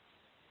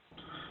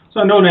 So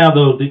I know now,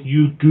 though, that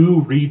you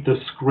do read the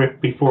script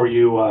before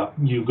you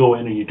go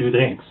in and you do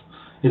things.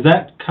 Is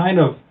that kind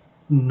of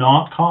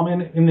not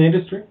common in the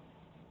industry?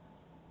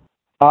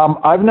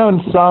 I've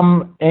known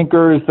some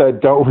inkers that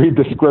don't read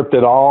the script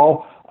at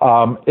all.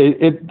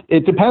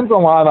 It depends a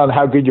lot on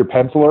how good your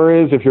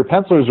penciler is. If your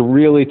penciler is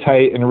really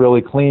tight and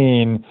really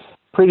clean,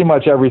 pretty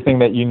much everything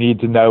that you need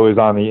to know is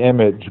on the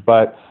image.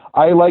 But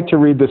I like to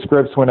read the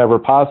scripts whenever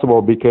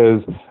possible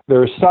because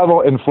there are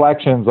subtle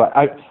inflections.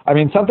 I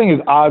mean, something as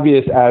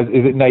obvious as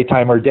is it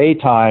nighttime or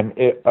daytime,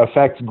 it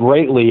affects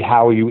greatly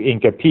how you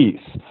ink a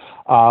piece.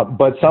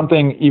 But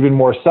something even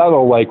more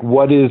subtle, like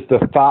what is the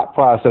thought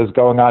process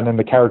going on in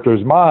the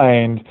character's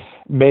mind,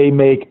 may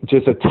make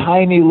just a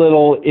tiny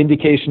little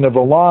indication of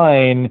a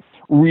line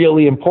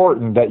really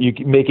important, that you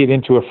can make it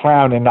into a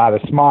frown and not a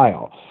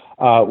smile.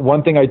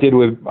 One thing I did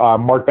with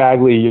Mark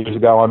Bagley years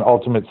ago on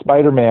Ultimate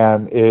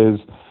Spider-Man is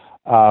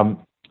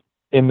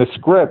in the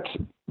script,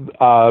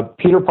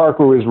 Peter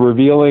Parker was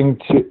revealing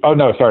to, oh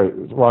no, sorry,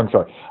 wrong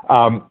story.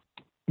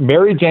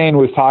 Mary Jane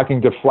was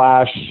talking to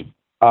Flash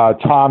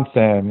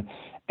Thompson,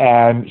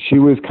 and she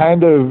was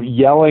kind of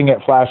yelling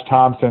at Flash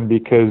Thompson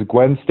because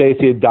Gwen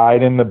Stacy had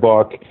died in the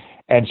book,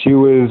 and he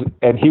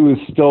was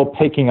still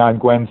picking on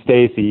Gwen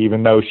Stacy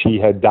even though she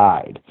had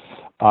died.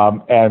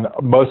 And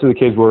most of the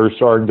kids were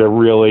starting to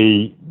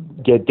really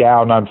get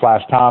down on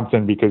Flash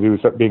Thompson because he was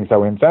being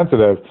so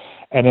insensitive.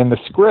 And in the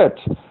script,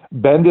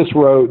 Bendis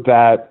wrote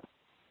that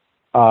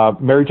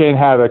Mary Jane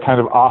had a kind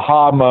of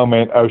aha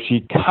moment. Oh,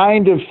 she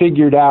kind of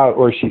figured out,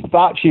 or she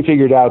thought she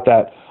figured out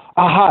that,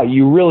 aha,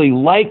 you really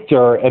liked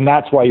her, and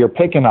that's why you're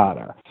picking on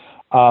her.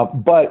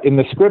 But in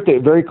the script,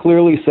 it very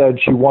clearly said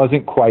she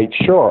wasn't quite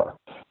sure.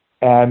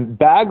 And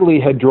Bagley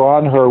had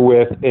drawn her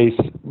with a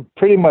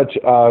pretty much,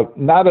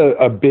 not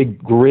a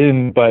big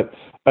grin, but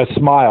a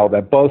smile,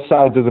 that both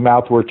sides of the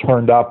mouth were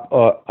turned up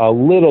a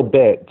little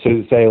bit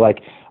to say,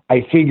 like,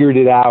 I figured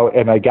it out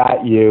and I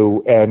got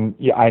you and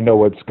I know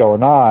what's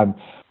going on.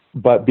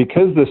 But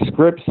because the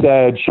script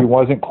said she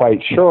wasn't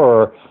quite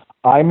sure,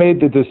 I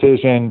made the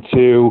decision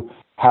to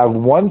have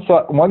one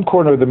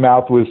corner of the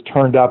mouth was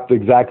turned up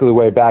exactly the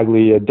way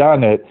Bagley had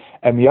done it,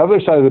 and the other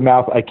side of the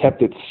mouth, I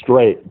kept it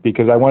straight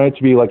because I wanted it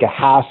to be like a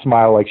half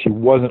smile, like she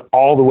wasn't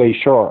all the way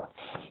sure.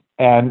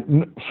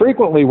 And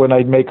frequently when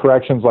I'd make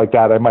corrections like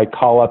that, I might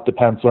call up the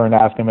penciler and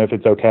ask him if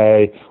it's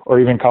okay, or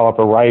even call up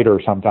a writer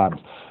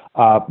sometimes.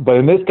 But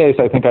in this case,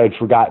 I think I had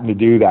forgotten to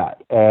do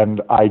that, and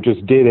I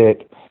just did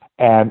it.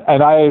 And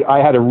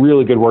I had a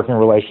really good working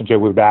relationship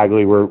with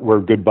Bagley. We're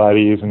good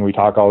buddies, and we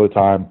talk all the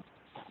time.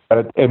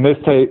 But in this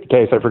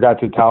case, I forgot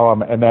to tell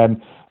him. And then,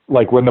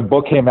 like, when the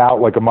book came out,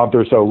 like a month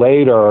or so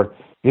later,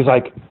 he's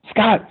like,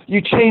 Scott,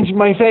 you changed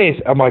my face.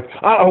 I'm like,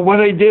 uh-oh, what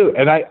did I do?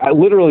 And I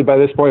literally, by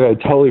this point, I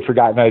had totally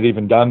forgotten I'd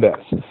even done this.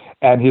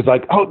 And he's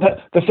like, oh,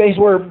 the face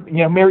where,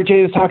 Mary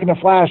Jane is talking to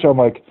Flash. I'm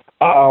like,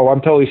 uh-oh,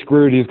 I'm totally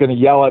screwed. He's going to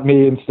yell at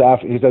me and stuff.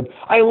 He said,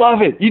 I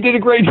love it. You did a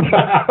great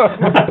job.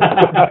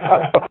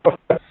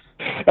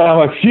 And I'm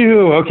like,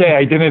 phew, okay,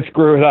 I didn't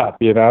screw it up,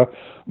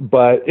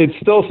 But it's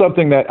still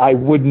something that I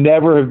would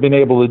never have been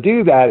able to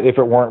do that if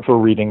it weren't for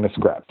reading the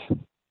script.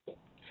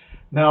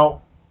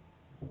 Now,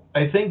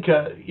 I think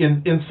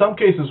in some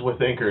cases with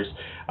inkers,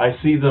 I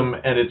see them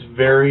and it's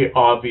very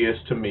obvious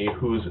to me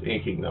who's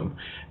inking them.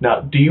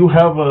 Now, do you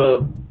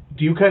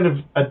kind of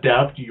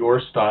adapt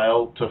your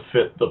style to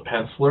fit the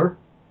penciler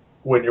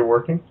when you're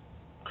working?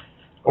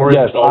 Or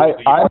yes,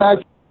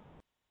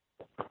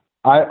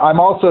 I'm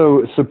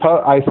also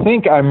I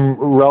think I'm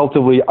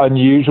relatively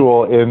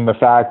unusual in the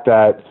fact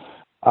that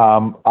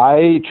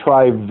I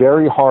try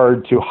very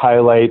hard to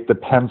highlight the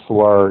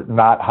penciler,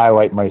 not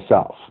highlight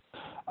myself.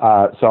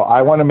 So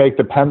I want to make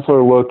the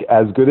penciler look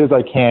as good as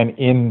I can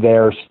in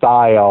their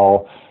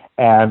style,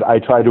 and I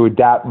try to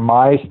adapt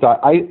my style.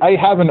 I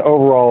have an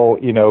overall,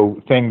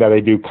 thing that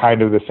I do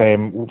kind of the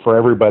same for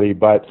everybody,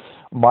 but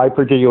my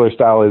particular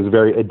style is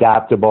very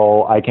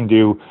adaptable. I can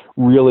do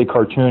really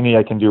cartoony.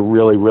 I can do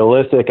really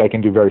realistic. I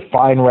can do very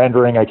fine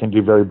rendering. I can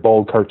do very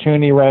bold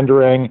cartoony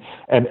rendering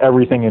and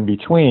everything in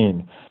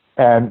between.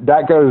 And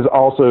that goes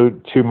also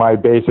to my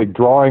basic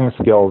drawing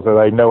skills that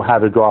I know how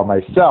to draw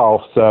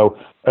myself. So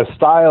a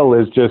style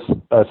is just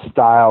a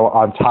style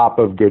on top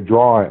of good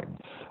drawing.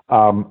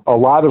 A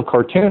lot of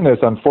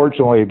cartoonists,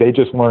 unfortunately, they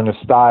just learn a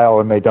style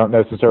and they don't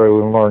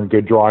necessarily learn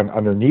good drawing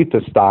underneath the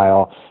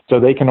style, so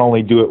they can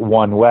only do it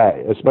one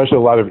way. Especially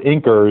a lot of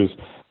inkers,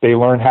 they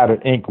learn how to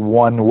ink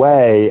one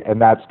way, and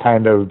that's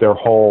kind of their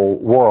whole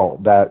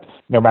world, that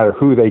no matter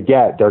who they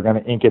get, they're going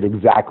to ink it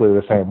exactly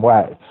the same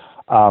way.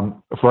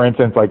 For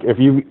instance, like if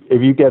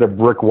you get a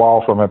brick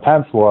wall from a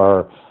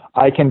penciler,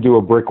 I can do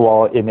a brick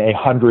wall in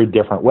 100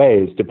 different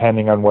ways,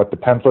 depending on what the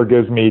penciler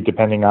gives me,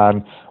 depending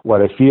on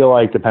what I feel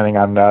like, depending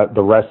on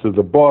the rest of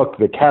the book,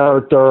 the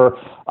character.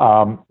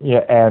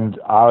 And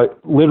I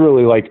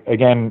literally, like,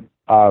 again,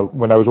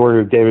 when I was working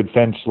with David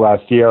Finch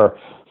last year,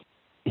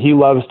 he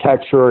loves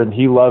texture and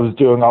he loves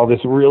doing all this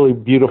really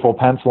beautiful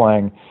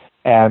penciling.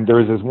 And there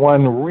was this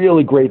one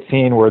really great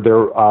scene where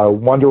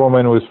Wonder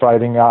Woman was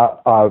facing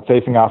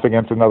off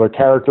against another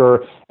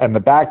character, and the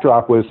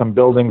backdrop was some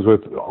buildings with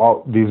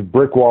all these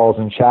brick walls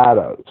and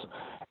shadows.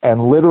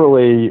 And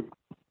literally,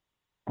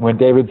 when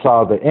David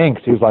saw the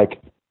inks, he was like,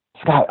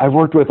 Scott, I've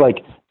worked with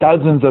like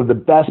dozens of the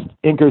best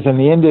inkers in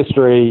the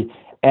industry,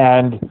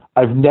 and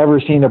I've never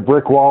seen a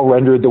brick wall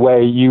rendered the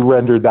way you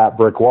rendered that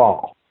brick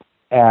wall.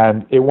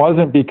 And it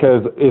wasn't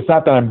because, it's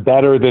not that I'm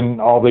better than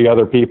all the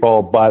other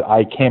people, but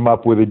I came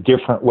up with a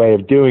different way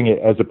of doing it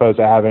as opposed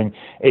to having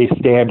a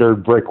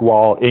standard brick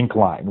wall ink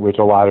line, which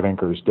a lot of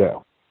inkers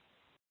do.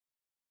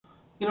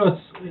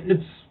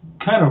 It's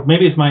kind of,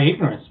 maybe it's my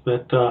ignorance,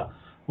 but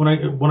when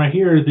I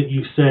hear that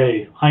you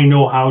say, I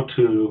know how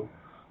to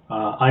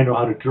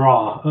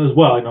draw as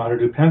well, I know how to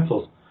do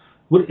pencils,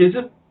 is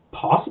it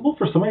possible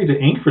for somebody to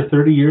ink for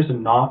 30 years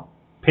and not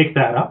pick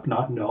that up,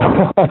 not know?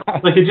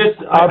 Like,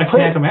 I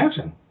can't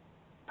imagine.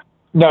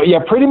 No, yeah,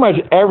 pretty much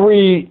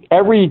every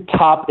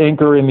top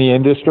inker in the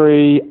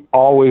industry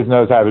always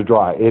knows how to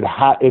draw.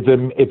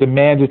 It's a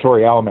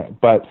mandatory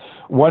element. But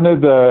one of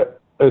the,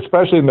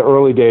 especially in the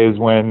early days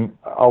when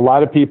a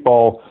lot of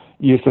people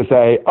used to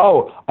say,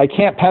 "Oh, I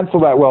can't pencil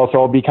that well, so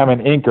I'll become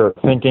an inker,"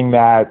 thinking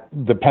that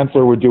the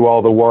penciler would do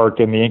all the work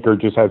and the inker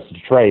just has to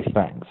trace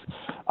things.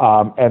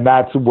 And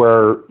that's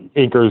where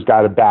inkers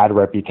got a bad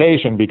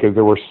reputation, because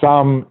there were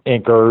some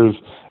inkers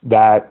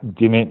that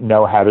didn't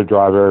know how to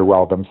draw very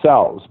well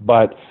themselves.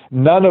 But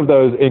none of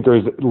those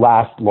inkers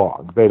last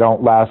long. They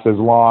don't last as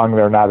long.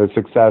 They're not as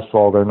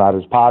successful. They're not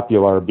as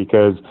popular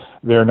because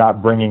they're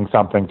not bringing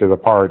something to the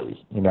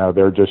party. You know,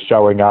 they're just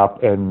showing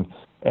up and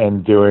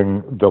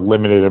doing the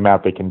limited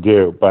amount they can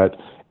do. But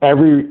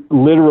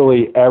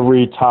literally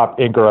every top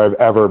inker I've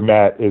ever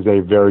met is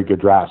a very good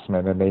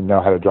draftsman, and they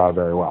know how to draw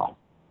very well.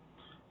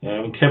 Yeah,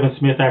 I mean, Kevin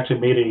Smith actually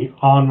made a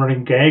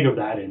on-running gag of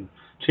that in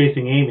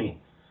Chasing Amy.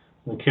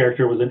 The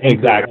character was an inker.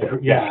 Exactly.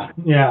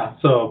 Yeah.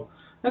 So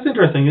that's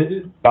interesting.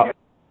 Is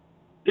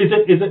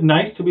it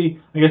nice to be?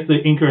 I guess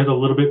the inker has a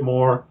little bit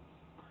more,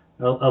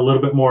 I don't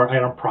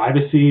know,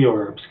 privacy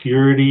or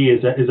obscurity.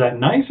 Is that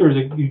nice, or is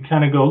it you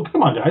kind of go,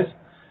 come on, guys,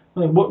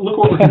 look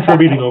what we're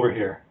contributing over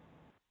here?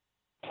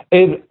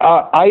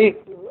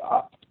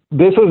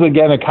 This was,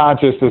 again, a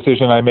conscious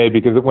decision I made,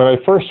 because when I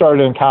first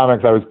started in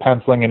comics, I was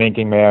penciling and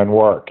inking my own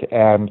work.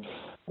 And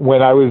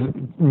when I was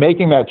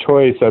making that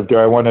choice of, do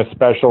I want to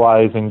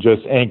specialize in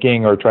just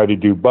inking or try to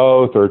do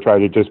both or try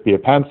to just be a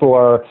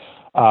penciler,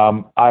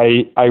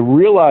 I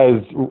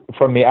realized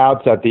from the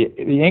outset the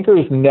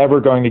inker is never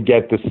going to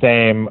get the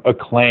same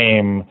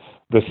acclaim,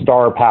 the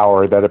star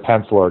power that a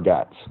penciler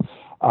gets.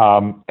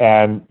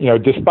 And, you know,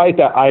 despite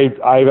that,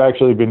 I've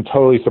actually been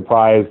totally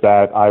surprised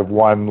that I've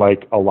won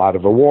like a lot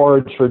of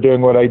awards for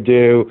doing what I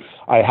do.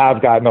 I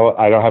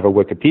don't have a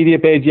Wikipedia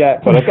page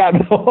yet, but I've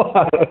gotten a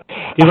lot.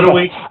 Give it a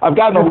week. I've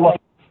gotten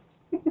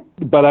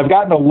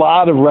a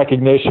lot of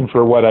recognition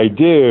for what I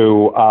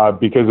do,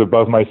 because of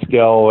both my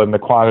skill and the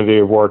quantity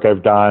of work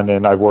I've done.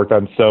 And I've worked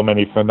on so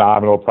many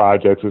phenomenal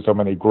projects with so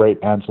many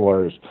great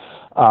pencilers.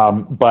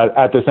 But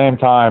at the same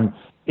time,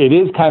 it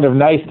is kind of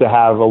nice to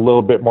have a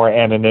little bit more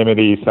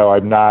anonymity, so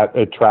I'm not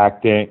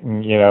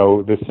attracting, you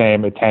know, the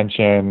same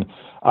attention.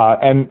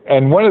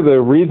 And one of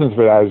the reasons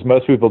for that is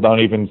most people don't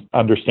even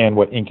understand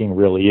what inking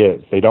really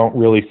is. They don't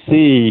really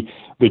see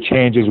the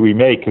changes we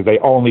make because they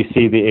only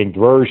see the inked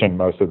version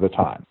most of the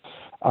time.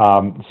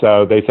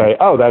 So they say,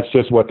 oh, that's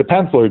just what the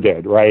penciler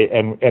did, right?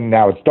 And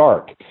now it's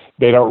dark.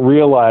 They don't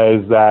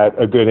realize that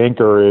a good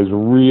inker is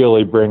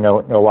really bringing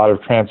a lot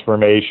of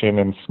transformation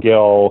and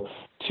skill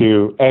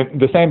to,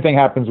 and the same thing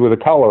happens with a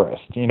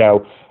colorist. You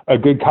know, a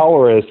good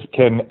colorist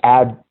can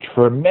add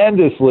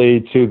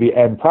tremendously to the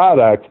end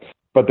product,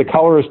 but the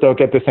colorists don't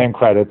get the same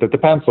credit that the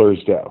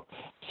pencilers do.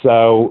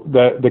 So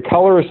the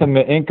colorists and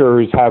the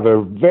inkers have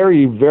a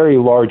very, very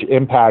large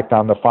impact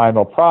on the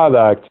final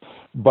product,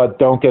 but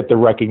don't get the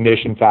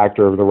recognition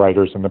factor of the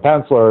writers and the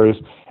pencilers.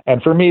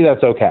 And for me,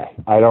 that's okay.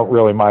 I don't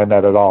really mind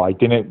that at all. I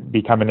didn't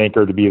become an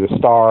inker to be the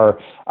star.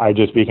 I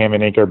just became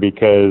an inker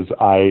because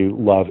I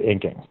love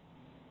inking.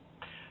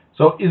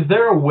 So is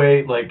there a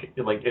way,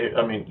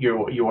 I mean,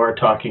 you are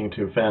talking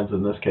to fans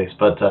in this case,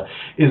 but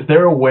is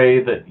there a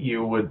way that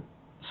you would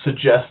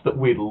suggest that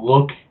we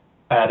look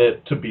at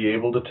it to be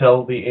able to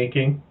tell the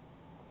inking?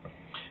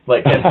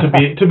 Like,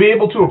 and to be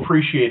able to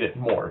appreciate it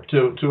more,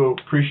 to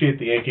appreciate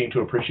the inking, to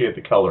appreciate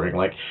the coloring.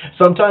 Like,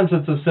 sometimes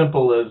it's as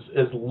simple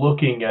as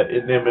looking at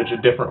an image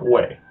a different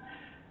way.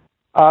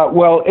 A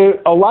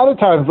lot of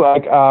times,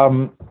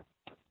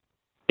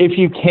 if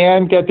you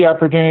can get the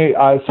opportunity,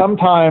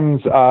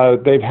 sometimes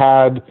they've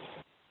had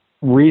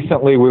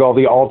recently with all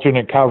the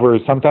alternate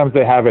covers, sometimes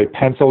they have a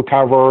pencil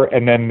cover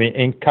and then the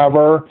ink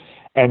cover,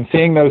 and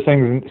seeing those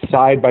things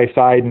side by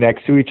side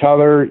next to each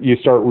other, you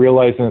start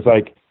realizing it's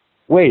like,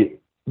 wait,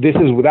 this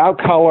is without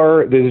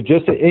color, this is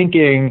just the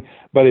inking,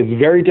 but it's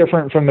very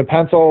different from the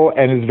pencil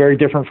and it's very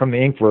different from the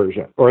ink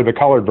version or the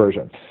colored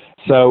version.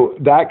 So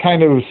that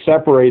kind of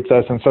separates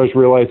us and starts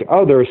realizing,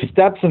 oh, there are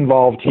steps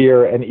involved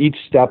here and each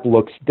step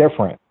looks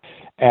different.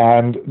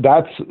 And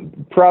that's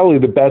probably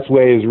the best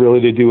way is really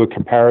to do a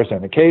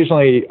comparison.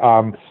 Occasionally,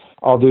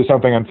 I'll do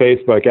something on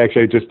Facebook.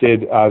 Actually, I just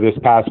did this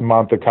past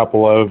month a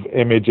couple of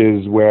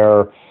images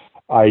where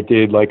I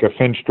did like a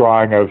Finch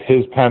drawing of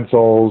his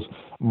pencils,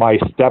 my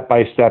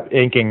step-by-step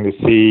inking to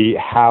see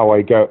how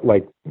I go,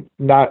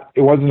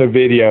 it wasn't a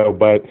video,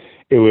 but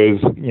it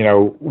was,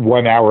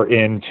 1 hour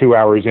in, 2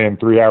 hours in,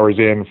 3 hours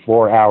in,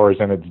 4 hours,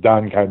 and it's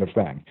done kind of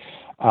thing.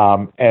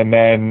 And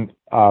then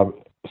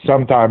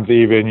sometimes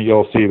even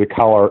you'll see the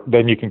color,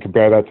 then you can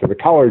compare that to the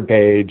colored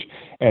page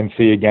and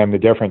see again the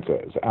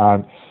differences.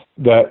 A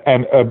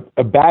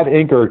bad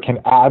inker can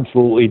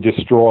absolutely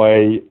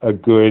destroy a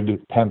good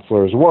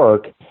penciler's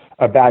work.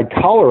 A bad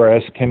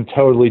colorist can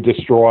totally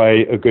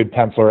destroy a good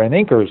penciler and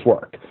inker's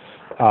work.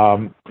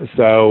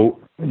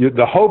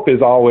 The hope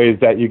is always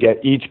that you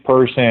get each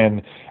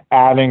person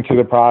adding to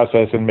the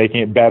process and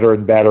making it better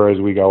and better as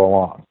we go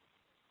along.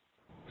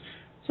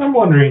 So I'm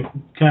wondering,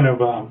 kind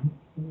of,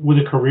 with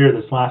a career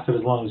that's lasted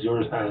as long as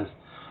yours has,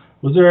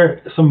 was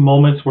there some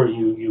moments where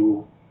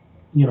you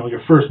know,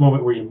 your first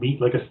moment where you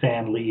meet like a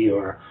Stan Lee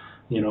or,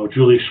 you know,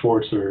 Julie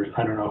Schwartz, or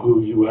I don't know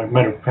who you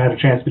might have had a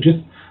chance, but just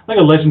like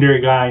a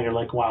legendary guy, and you're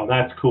like, wow,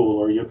 that's cool,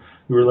 or you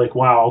were like,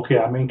 wow, okay,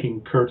 I'm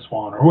inking Curt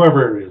Swan, or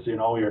whoever it is, you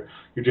know, you're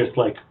just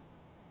like,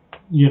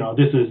 you know,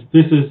 this is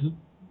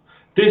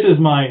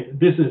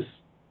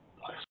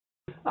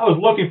I was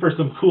looking for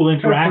some cool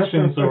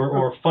interactions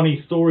or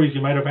funny stories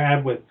you might have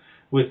had with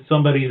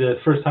somebody the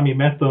first time you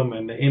met them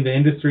in the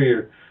industry,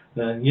 or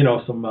you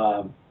know,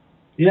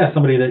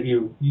 somebody that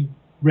you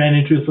ran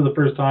into for the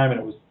first time, and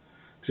it was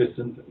just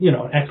an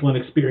excellent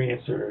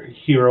experience, or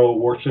hero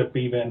worship,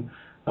 even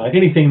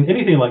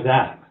anything like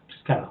that.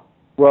 Just kind of.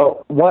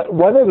 Well,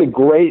 one of the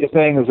great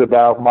things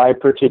about my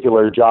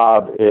particular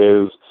job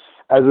is,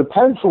 as a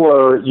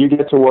penciler, you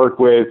get to work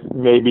with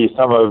maybe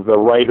some of the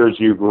writers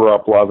you grew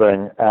up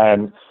loving,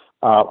 and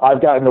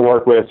I've gotten to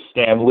work with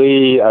Stan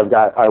Lee.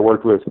 I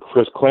worked with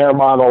Chris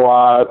Claremont a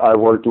lot. I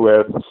worked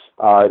with,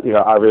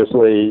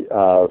 obviously,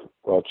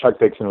 Chuck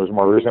Dixon was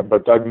more recent,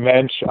 but Doug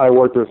Mensch, I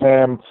worked with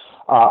him.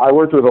 I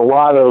worked with a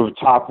lot of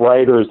top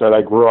writers that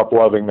I grew up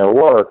loving their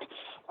work.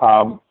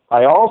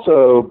 I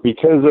also,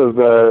 because of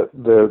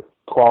the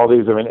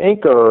qualities of an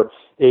inker,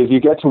 is you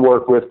get to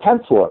work with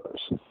pencilers.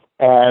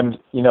 And,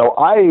 you know,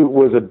 I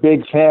was a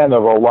big fan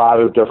of a lot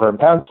of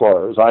different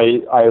pencilers.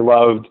 I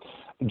loved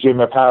Jim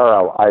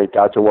Aparo. I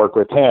got to work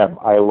with him.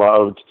 I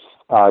loved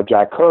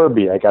Jack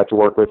Kirby. I got to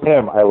work with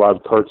him. I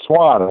loved Curt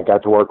Swan. I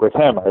got to work with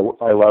him.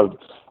 I loved,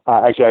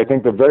 actually, I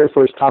think the very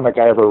first comic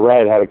I ever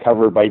read had a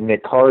cover by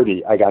Nick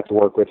Cardy. I got to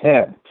work with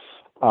him.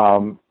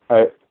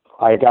 I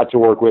got to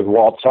work with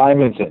Walt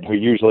Simonson, who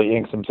usually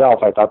inks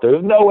himself. I thought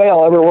there's no way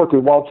I'll ever work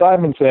with Walt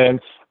Simonson.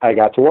 I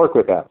got to work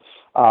with him.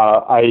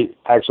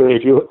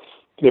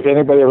 If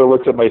anybody ever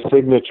looks at my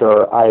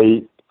signature,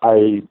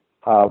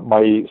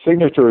 my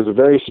signature was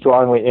very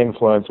strongly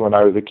influenced when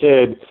I was a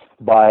kid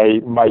by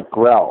Mike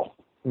Grell.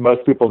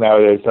 Most people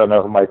nowadays don't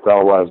know who Mike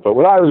Grell was, but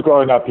when I was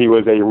growing up, he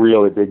was a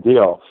really big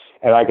deal,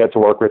 and I got to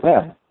work with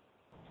him.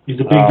 He's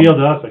a big deal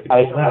to us.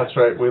 That's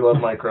right. We love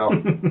Mike Grell.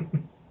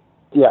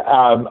 Yeah,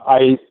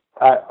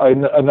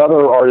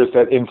 another artist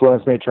that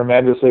influenced me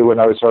tremendously when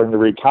I was starting to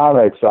read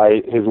comics,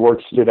 his work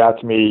stood out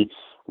to me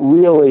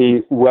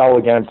really well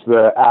against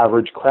the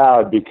average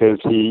crowd because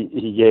he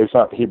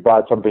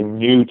brought something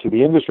new to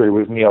the industry,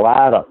 was Neal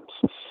Adams.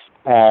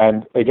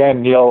 And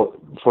again, Neal,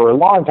 for a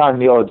long time,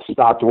 Neal had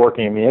stopped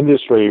working in the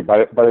industry.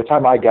 By the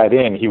time I got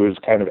in, he was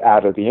kind of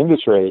out of the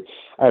industry.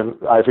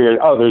 I figured,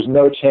 there's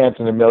no chance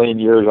in a million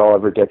years I'll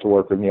ever get to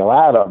work with Neal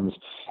Adams.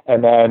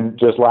 And then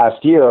just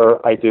last year,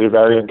 I did a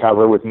variant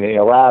cover with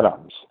Neal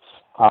Adams,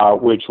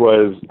 which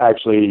was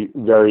actually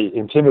very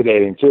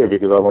intimidating too,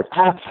 because I'm like,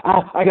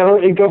 I got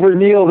to ink over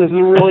Neal. This is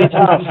really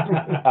tough.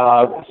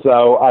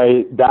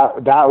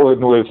 That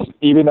one was,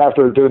 even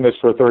after doing this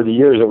for 30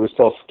 years, it was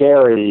still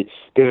scary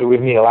because it was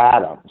Neal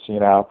Adams,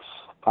 you know.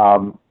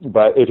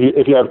 But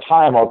if you have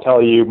time, I'll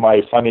tell you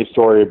my funny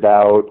story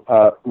about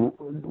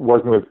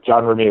working with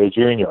John Romita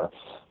Jr.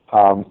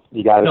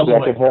 You got a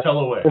second here? Tell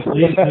away.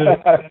 Please do.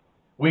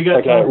 We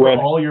got time for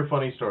all your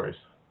funny stories.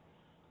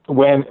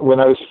 When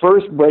I was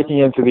first breaking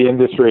into the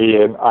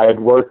industry, and I had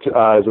worked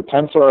as a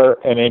penciler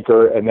and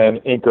inker, and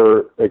then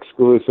inker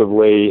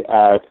exclusively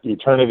at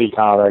Eternity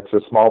Comics,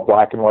 a small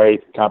black and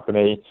white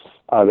company.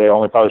 They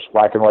only published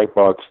black and white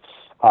books.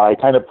 I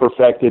kind of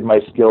perfected my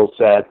skill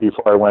set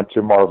before I went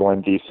to Marvel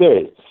and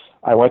DC.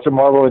 I went to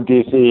Marvel and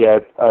DC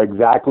at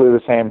exactly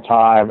the same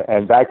time,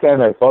 and back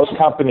then at both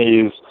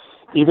companies,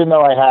 even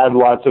though I had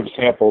lots of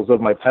samples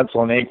of my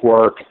pencil and ink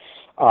work,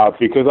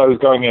 because I was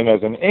going in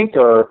as an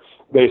inker,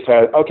 they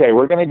said, okay,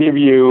 we're going to give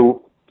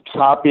you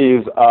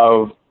copies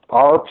of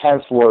our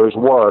pencilers'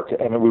 work,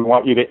 and we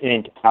want you to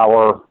ink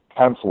our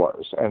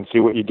pencilers and see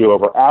what you do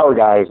over our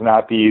guys,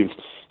 not these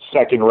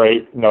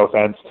second-rate, no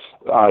offense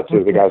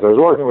to the guys I was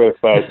working with,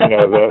 but you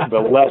know, the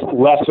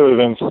lesser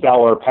than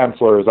stellar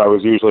pencilers I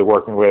was usually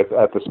working with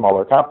at the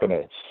smaller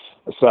company.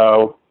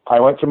 So I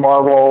went to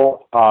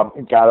Marvel,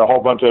 got a whole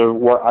bunch of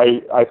work.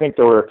 I think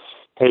there were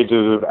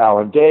pages of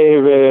Alan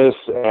Davis,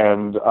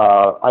 and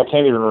I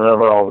can't even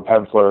remember all the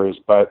pencilers,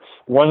 but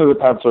one of the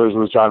pencilers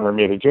was John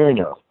Romita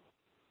Jr.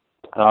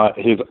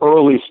 His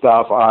early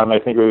stuff on, I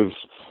think it was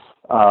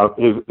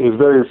his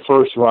very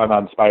first run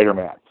on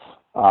Spider-Man.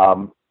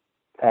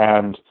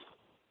 And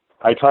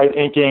I tried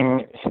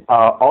inking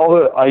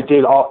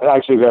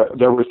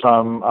there was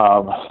some,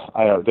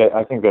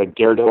 I think the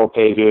Daredevil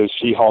pages,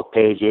 She-Hulk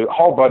pages, a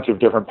whole bunch of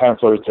different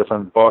pencilers,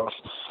 different books,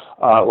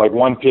 like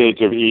one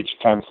page of each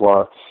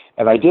penciler.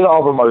 And I did all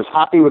of them. I was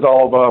happy with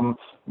all of them,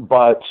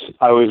 but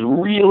I was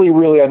really,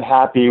 really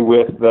unhappy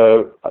with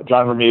the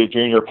John Romita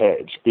Jr.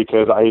 page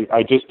because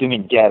I just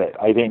didn't get it.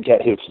 I didn't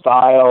get his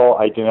style.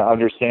 I didn't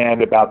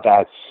understand about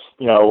that,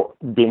 you know,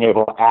 being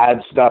able to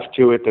add stuff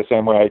to it the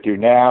same way I do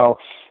now.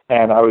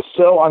 And I was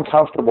so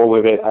uncomfortable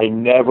with it, I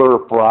never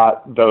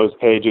brought those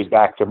pages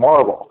back to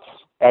Marvel.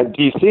 At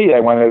DC, I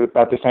went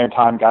at the same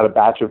time, got a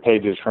batch of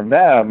pages from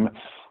them,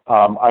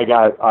 I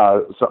got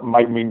some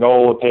Mike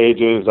Mignola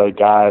pages. I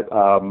got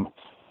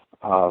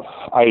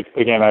I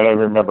don't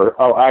remember.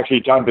 Oh,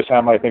 actually, John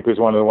Buscema, I think, was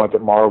one of the ones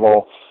at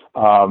Marvel.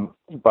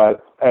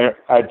 But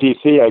at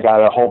DC, I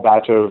got a whole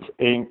batch of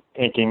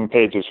inking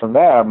pages from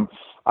them.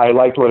 I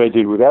liked what I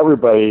did with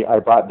everybody. I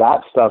brought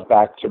that stuff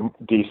back to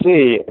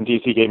DC, and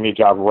DC gave me a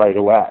job right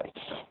away.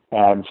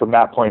 And from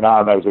that point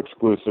on, I was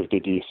exclusive to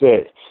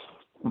DC.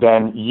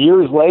 Then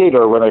years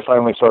later, when I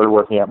finally started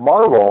working at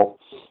Marvel,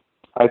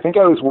 I think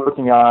I was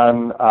working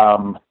on,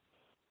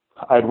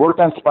 I'd worked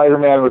on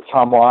Spider-Man with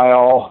Tom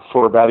Lyle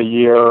for about a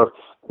year.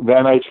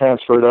 Then I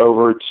transferred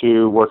over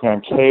to working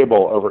on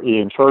Cable over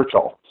Ian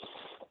Churchill.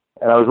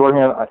 And I was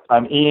working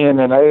on Ian,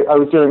 and I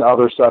was doing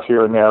other stuff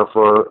here and there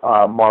for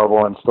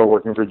Marvel and still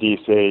working for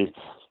DC.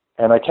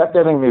 And I kept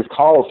getting these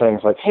calls saying,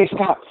 like, hey,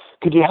 Scott,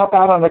 could you help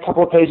out on a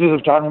couple of pages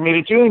of John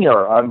Romita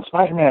Jr. on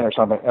Spider-Man or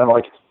something? And I'm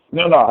like,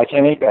 no, I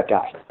can't ink that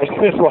guy.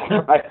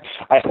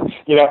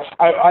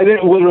 I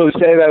didn't literally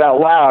say that out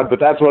loud, but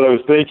that's what I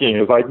was thinking. It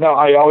was like, no,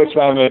 I always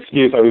found an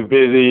excuse. I was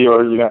busy,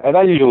 or, and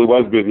I usually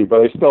was busy,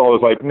 but I still was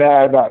like,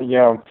 nah,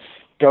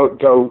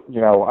 go,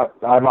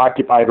 I'm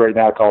occupied right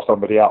now, call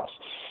somebody else.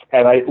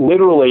 And I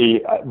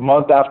literally,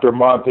 month after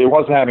month, it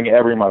wasn't happening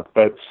every month,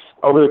 but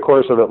over the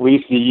course of at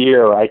least a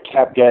year, I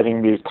kept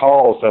getting these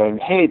calls saying,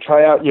 hey,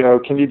 try out,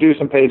 can you do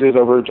some pages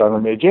over at John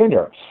Romita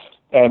Jr.?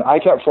 And I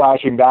kept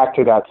flashing back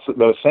to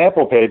those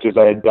sample pages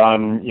I had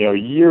done,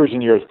 years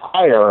and years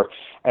prior,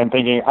 and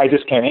thinking, I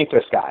just can't ink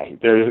this guy.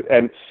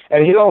 And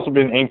he'd also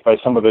been inked by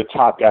some of the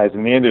top guys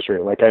in the industry.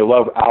 Like, I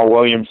love Al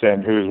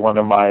Williamson, who's one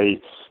of my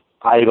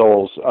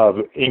idols of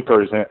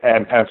inkers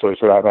and pencilers,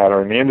 for that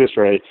matter, in the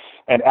industry.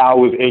 And Al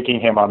was inking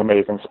him on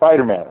Amazing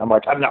Spider-Man. I'm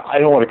like, I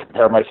don't want to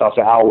compare myself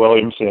to Al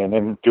Williamson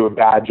and do a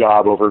bad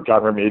job over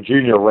John Romita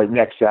Jr. right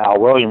next to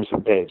Al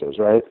Williamson pages,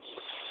 right?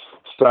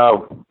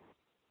 So,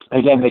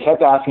 again, they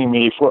kept asking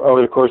me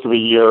over the course of a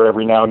year,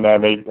 every now and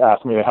then, they'd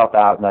ask me to help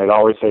out, and I'd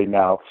always say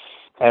no.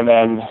 And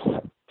then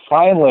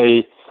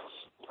finally,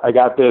 I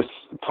got this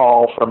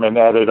call from an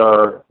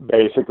editor,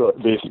 basically,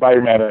 the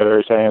Spider-Man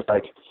editor, saying, it's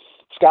like,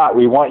 Scott,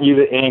 we want you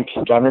to ink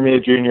John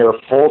Romita Jr.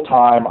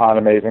 full-time on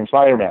Amazing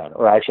Spider-Man.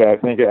 Or actually, I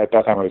think at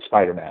that time it was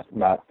Spider-Man,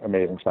 not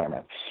Amazing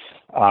Spider-Man.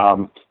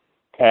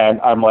 And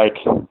I'm like,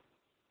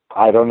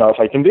 I don't know if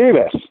I can do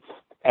this.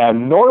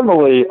 And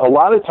normally, a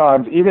lot of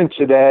times, even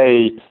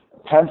today,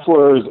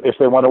 pencilers, if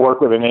they want to work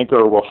with an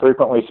inker, will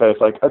frequently say,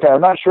 it's like, okay, I'm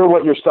not sure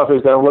what your stuff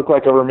is going to look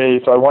like over me,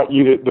 so I want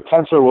you to, the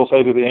penciler will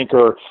say to the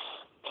inker,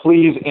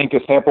 please ink a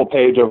sample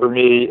page over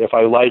me. If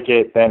I like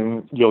it,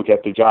 then you'll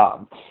get the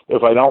job.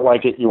 If I don't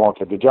like it, you won't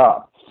get the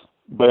job.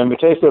 But in the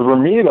case of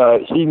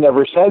Romita, he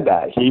never said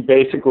that. He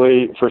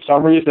basically, for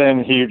some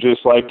reason, he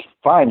just like,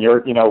 fine,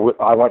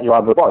 I want you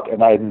on the book.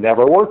 And I had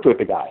never worked with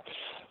the guy.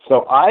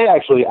 So I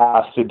actually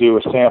asked to do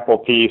a sample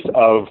piece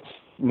of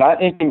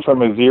not inking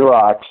from a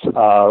Xerox,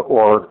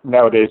 or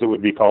nowadays it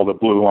would be called a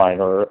blue line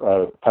or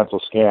a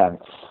pencil scan.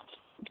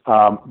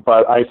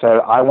 But I said,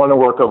 I want to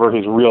work over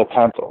his real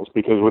pencils,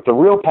 because with the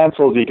real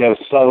pencils, you get a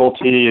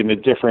subtlety and a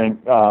different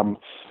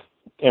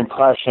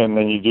impression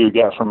than you do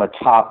get from a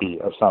copy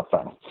of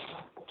something.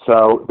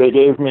 So they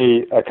gave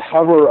me a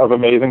cover of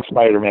Amazing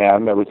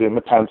Spider-Man that was in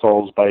the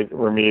pencils by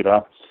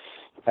Romita,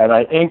 and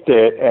I inked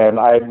it, and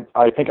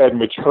I think I'd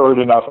matured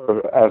enough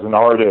as an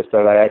artist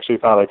that I actually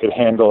thought I could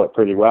handle it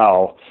pretty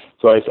well.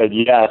 So I said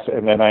yes,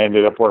 and then I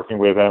ended up working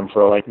with him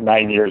for like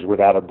 9 years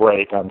without a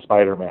break on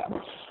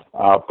Spider-Man.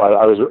 But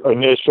I was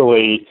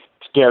initially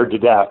scared to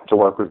death to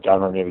work with John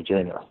Romita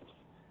Jr.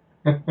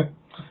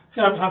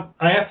 Yeah,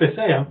 I have to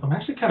say, I'm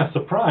actually kind of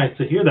surprised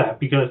to hear that,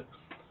 because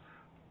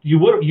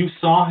you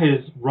saw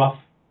his rough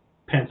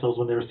pencils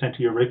when they were sent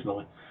to you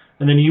originally,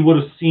 and then you would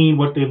have seen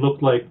what they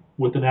looked like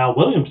with an Al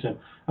Williamson.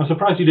 I'm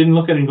surprised you didn't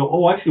look at it and go,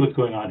 oh, I see what's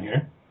going on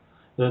here.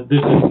 This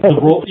is the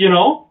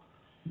role,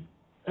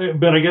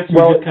 But I guess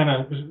you're just kind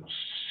of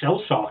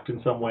shell-shocked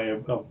in some way,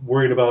 of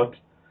worried about,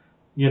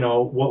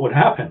 what would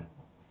happen.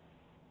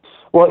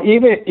 Well,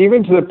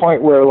 even to the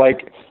point where,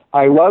 like,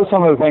 I love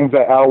some of the things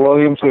that Al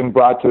Williamson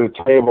brought to the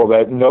table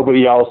that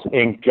nobody else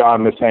inked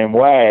John the same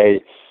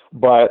way,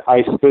 but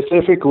I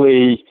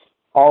specifically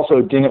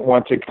also didn't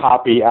want to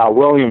copy Al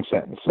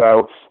Williamson.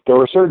 So there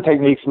were certain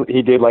techniques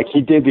he did, like he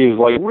did these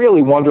like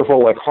really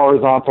wonderful like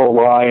horizontal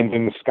lines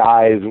in the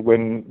skies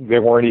when they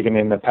weren't even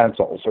in the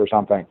pencils or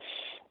something.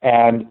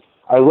 And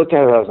I looked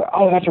at it and I was like,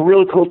 oh, that's a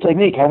really cool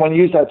technique. I want to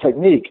use that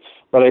technique.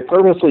 But I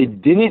purposely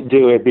didn't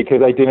do it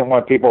because I didn't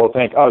want people to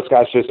think, oh,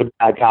 Scott's just a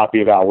bad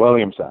copy of Al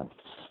Williamson.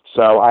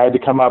 So I had to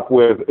come up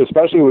with,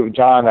 especially with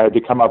John, I had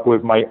to come up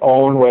with my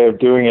own way of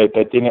doing it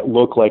that didn't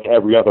look like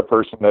every other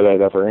person that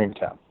I'd ever inked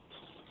him.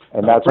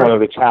 And that's one of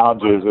the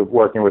challenges of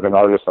working with an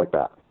artist like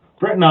that.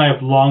 Brett and I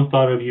have long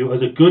thought of you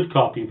as a good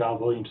copy of Al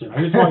Williamson.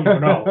 I just want you to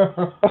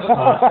know.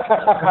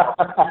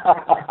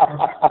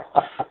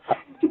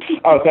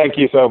 Oh, thank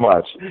you so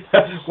much.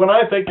 When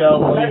I think Al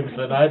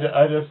Williamson, I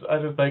just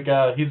think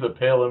he's a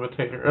pale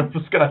imitator of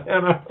Scott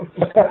Hanna.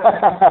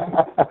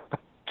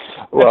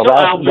 Well,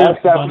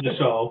 that's on the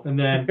show, and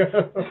then.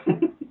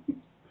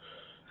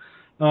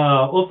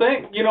 Well,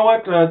 you know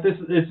what?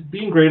 It's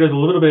been great. It's a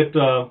little bit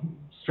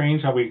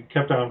strange how we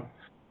kept on,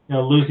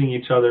 losing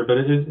each other, but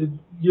it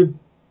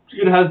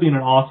has been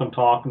an awesome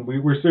talk, and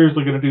we're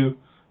seriously going to do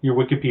your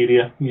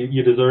Wikipedia.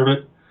 You deserve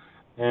it,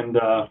 and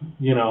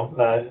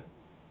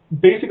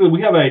basically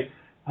we have I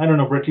don't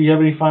know, Britt, do you have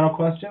any final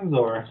questions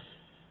or?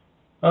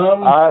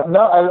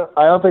 No,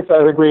 I don't think so.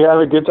 I think we had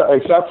a good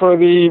time, except for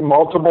the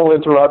multiple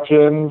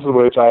interruptions,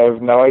 which I have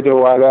no idea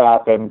why that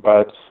happened,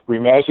 but we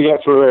managed to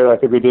get through it. I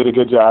think we did a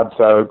good job.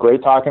 So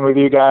great talking with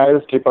you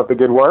guys. Keep up the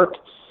good work,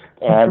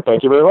 and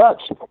thank you very much.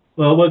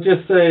 Well, we'll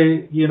just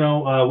say,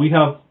 we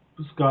have,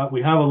 Scott,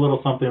 we have a little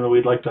something that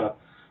we'd like to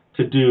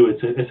do.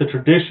 It's a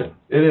tradition.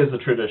 It is a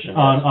tradition.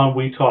 On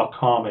We Talk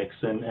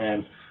Comics,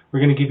 and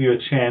we're going to give you a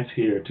chance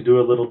here to do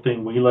a little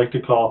thing we like to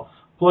call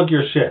Plug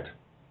Your Shit.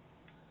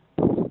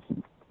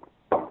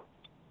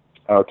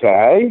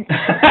 Okay.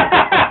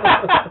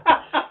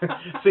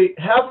 See,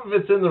 half of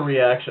it's in the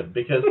reaction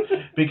because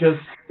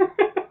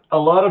a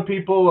lot of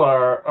people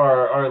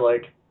are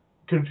like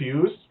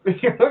confused, and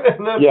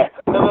then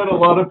a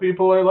lot of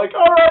people are like,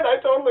 all right,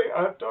 I'm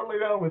totally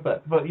down with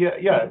that. But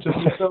yeah, just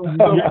so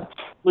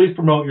please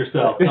promote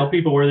yourself. Tell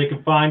people where they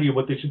can find you,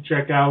 what they should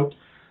check out.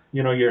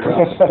 Your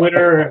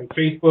Twitter and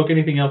Facebook,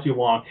 anything else you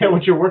want. Yeah,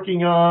 what you're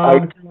working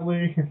on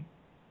currently.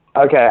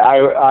 Okay,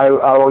 I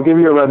will give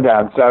you a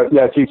rundown. So,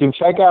 yes, you can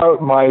check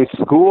out my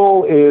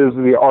school is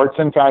the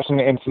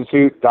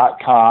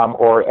artsandfashioninstitute.com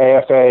or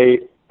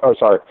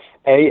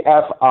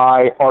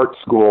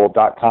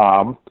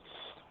AFIartschool.com.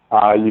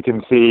 You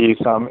can see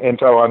some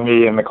info on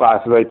me and the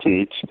classes I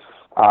teach.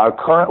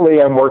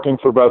 Currently, I'm working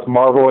for both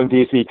Marvel and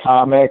DC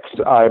Comics.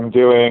 I'm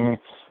doing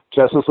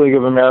Justice League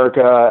of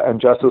America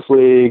and Justice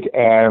League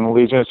and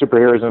Legion of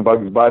Superheroes and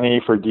Bugs Bunny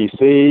for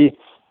DC.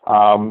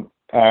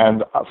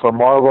 And for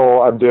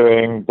Marvel, I'm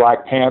doing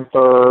Black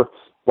Panther.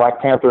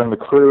 Black Panther and the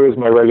Crew is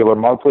my regular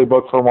monthly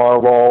book for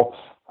Marvel.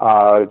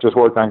 Just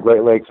worked on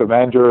Great Lakes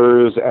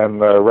Avengers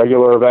and the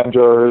regular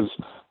Avengers.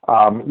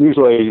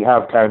 Usually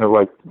have kind of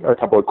like a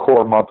couple of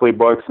core monthly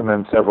books and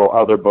then several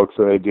other books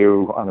that I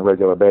do on a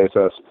regular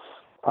basis.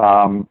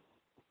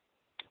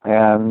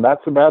 And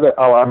that's about it.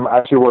 Oh, I'm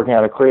actually working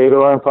on a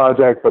creator-owned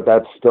project, but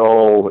that's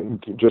still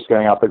just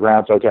getting off the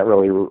ground, so I can't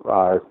really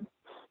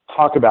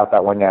talk about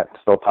that one yet. It's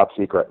still top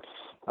secret.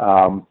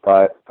 So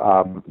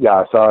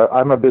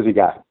I'm a busy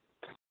guy.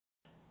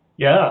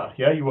 Yeah,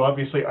 you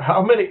obviously.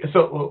 How many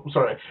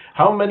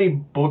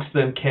books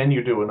then can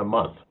you do in a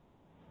month?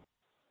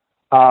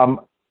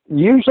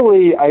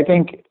 Usually, I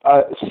think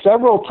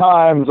several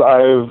times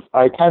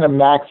I kind of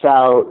max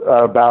out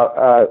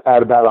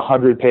at about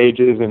 100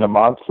 pages in a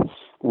month,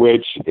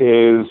 which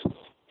is,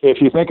 if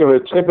you think of a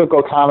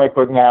typical comic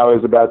book now,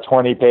 is about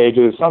 20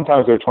 pages.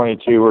 Sometimes they're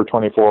 22 or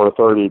 24 or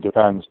 30,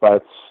 depends.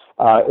 But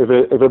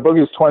if a book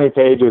is 20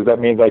 pages, that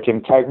means I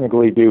can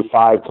technically do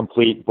 5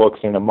 complete books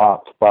in a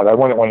month. But I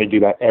wouldn't want to do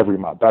that every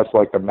month. That's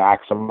like the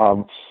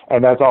maximum.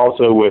 And that's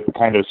also with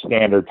kind of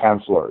standard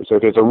pencilers. So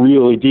if it's a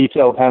really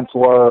detailed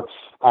penciler,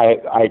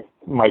 I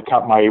might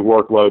cut my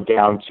workload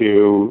down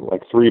to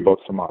like 3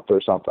 books a month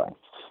or something.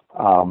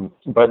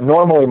 But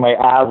normally my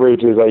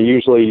average is I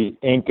usually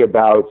ink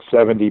about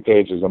 70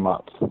 pages a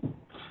month.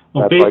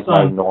 Well, that's like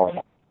my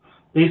normal.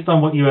 Based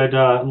on what you had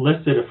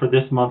listed for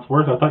this month's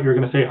worth, I thought you were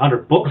going to say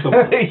 100 books a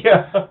month.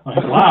 Yeah.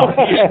 Like, wow.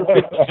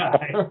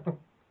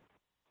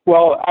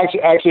 Well,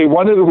 actually,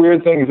 one of the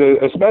weird things is,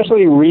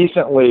 especially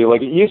recently,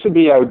 like it used to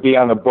be I would be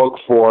on a book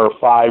for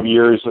 5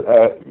 years,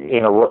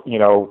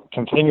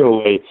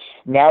 continually.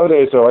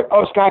 Nowadays, they're like,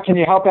 oh, Scott, can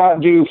you help out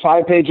and do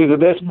 5 pages of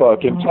this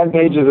book and 10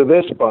 pages of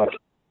this book?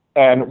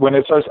 And when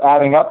it starts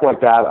adding up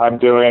like that, I'm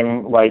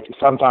doing like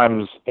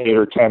sometimes 8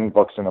 or 10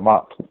 books in a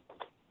month.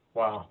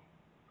 Wow.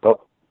 So,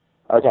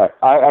 okay.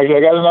 I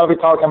got another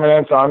call coming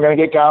in, so I'm going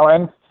to get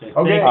going. Okay.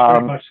 Thank you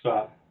very much,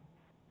 Scott.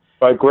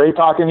 But great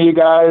talking to you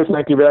guys.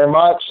 Thank you very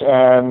much.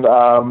 And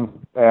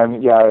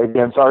yeah,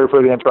 again, sorry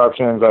for the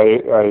interruptions.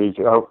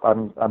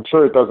 I'm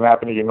sure it doesn't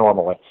happen to you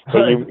normally.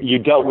 So you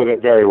dealt with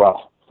it very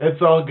well. It's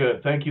all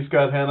good. Thank you,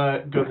 Scott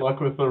Hanna. Good luck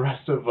with the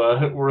rest of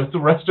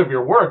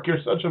your work.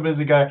 You're such a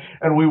busy guy,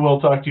 and we will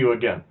talk to you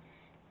again.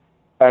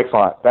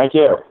 Excellent. Thank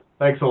you.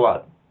 Thanks a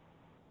lot.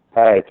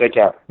 All right. Take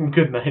care.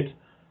 Good night.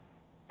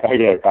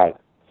 Okay. Bye.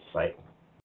 Bye.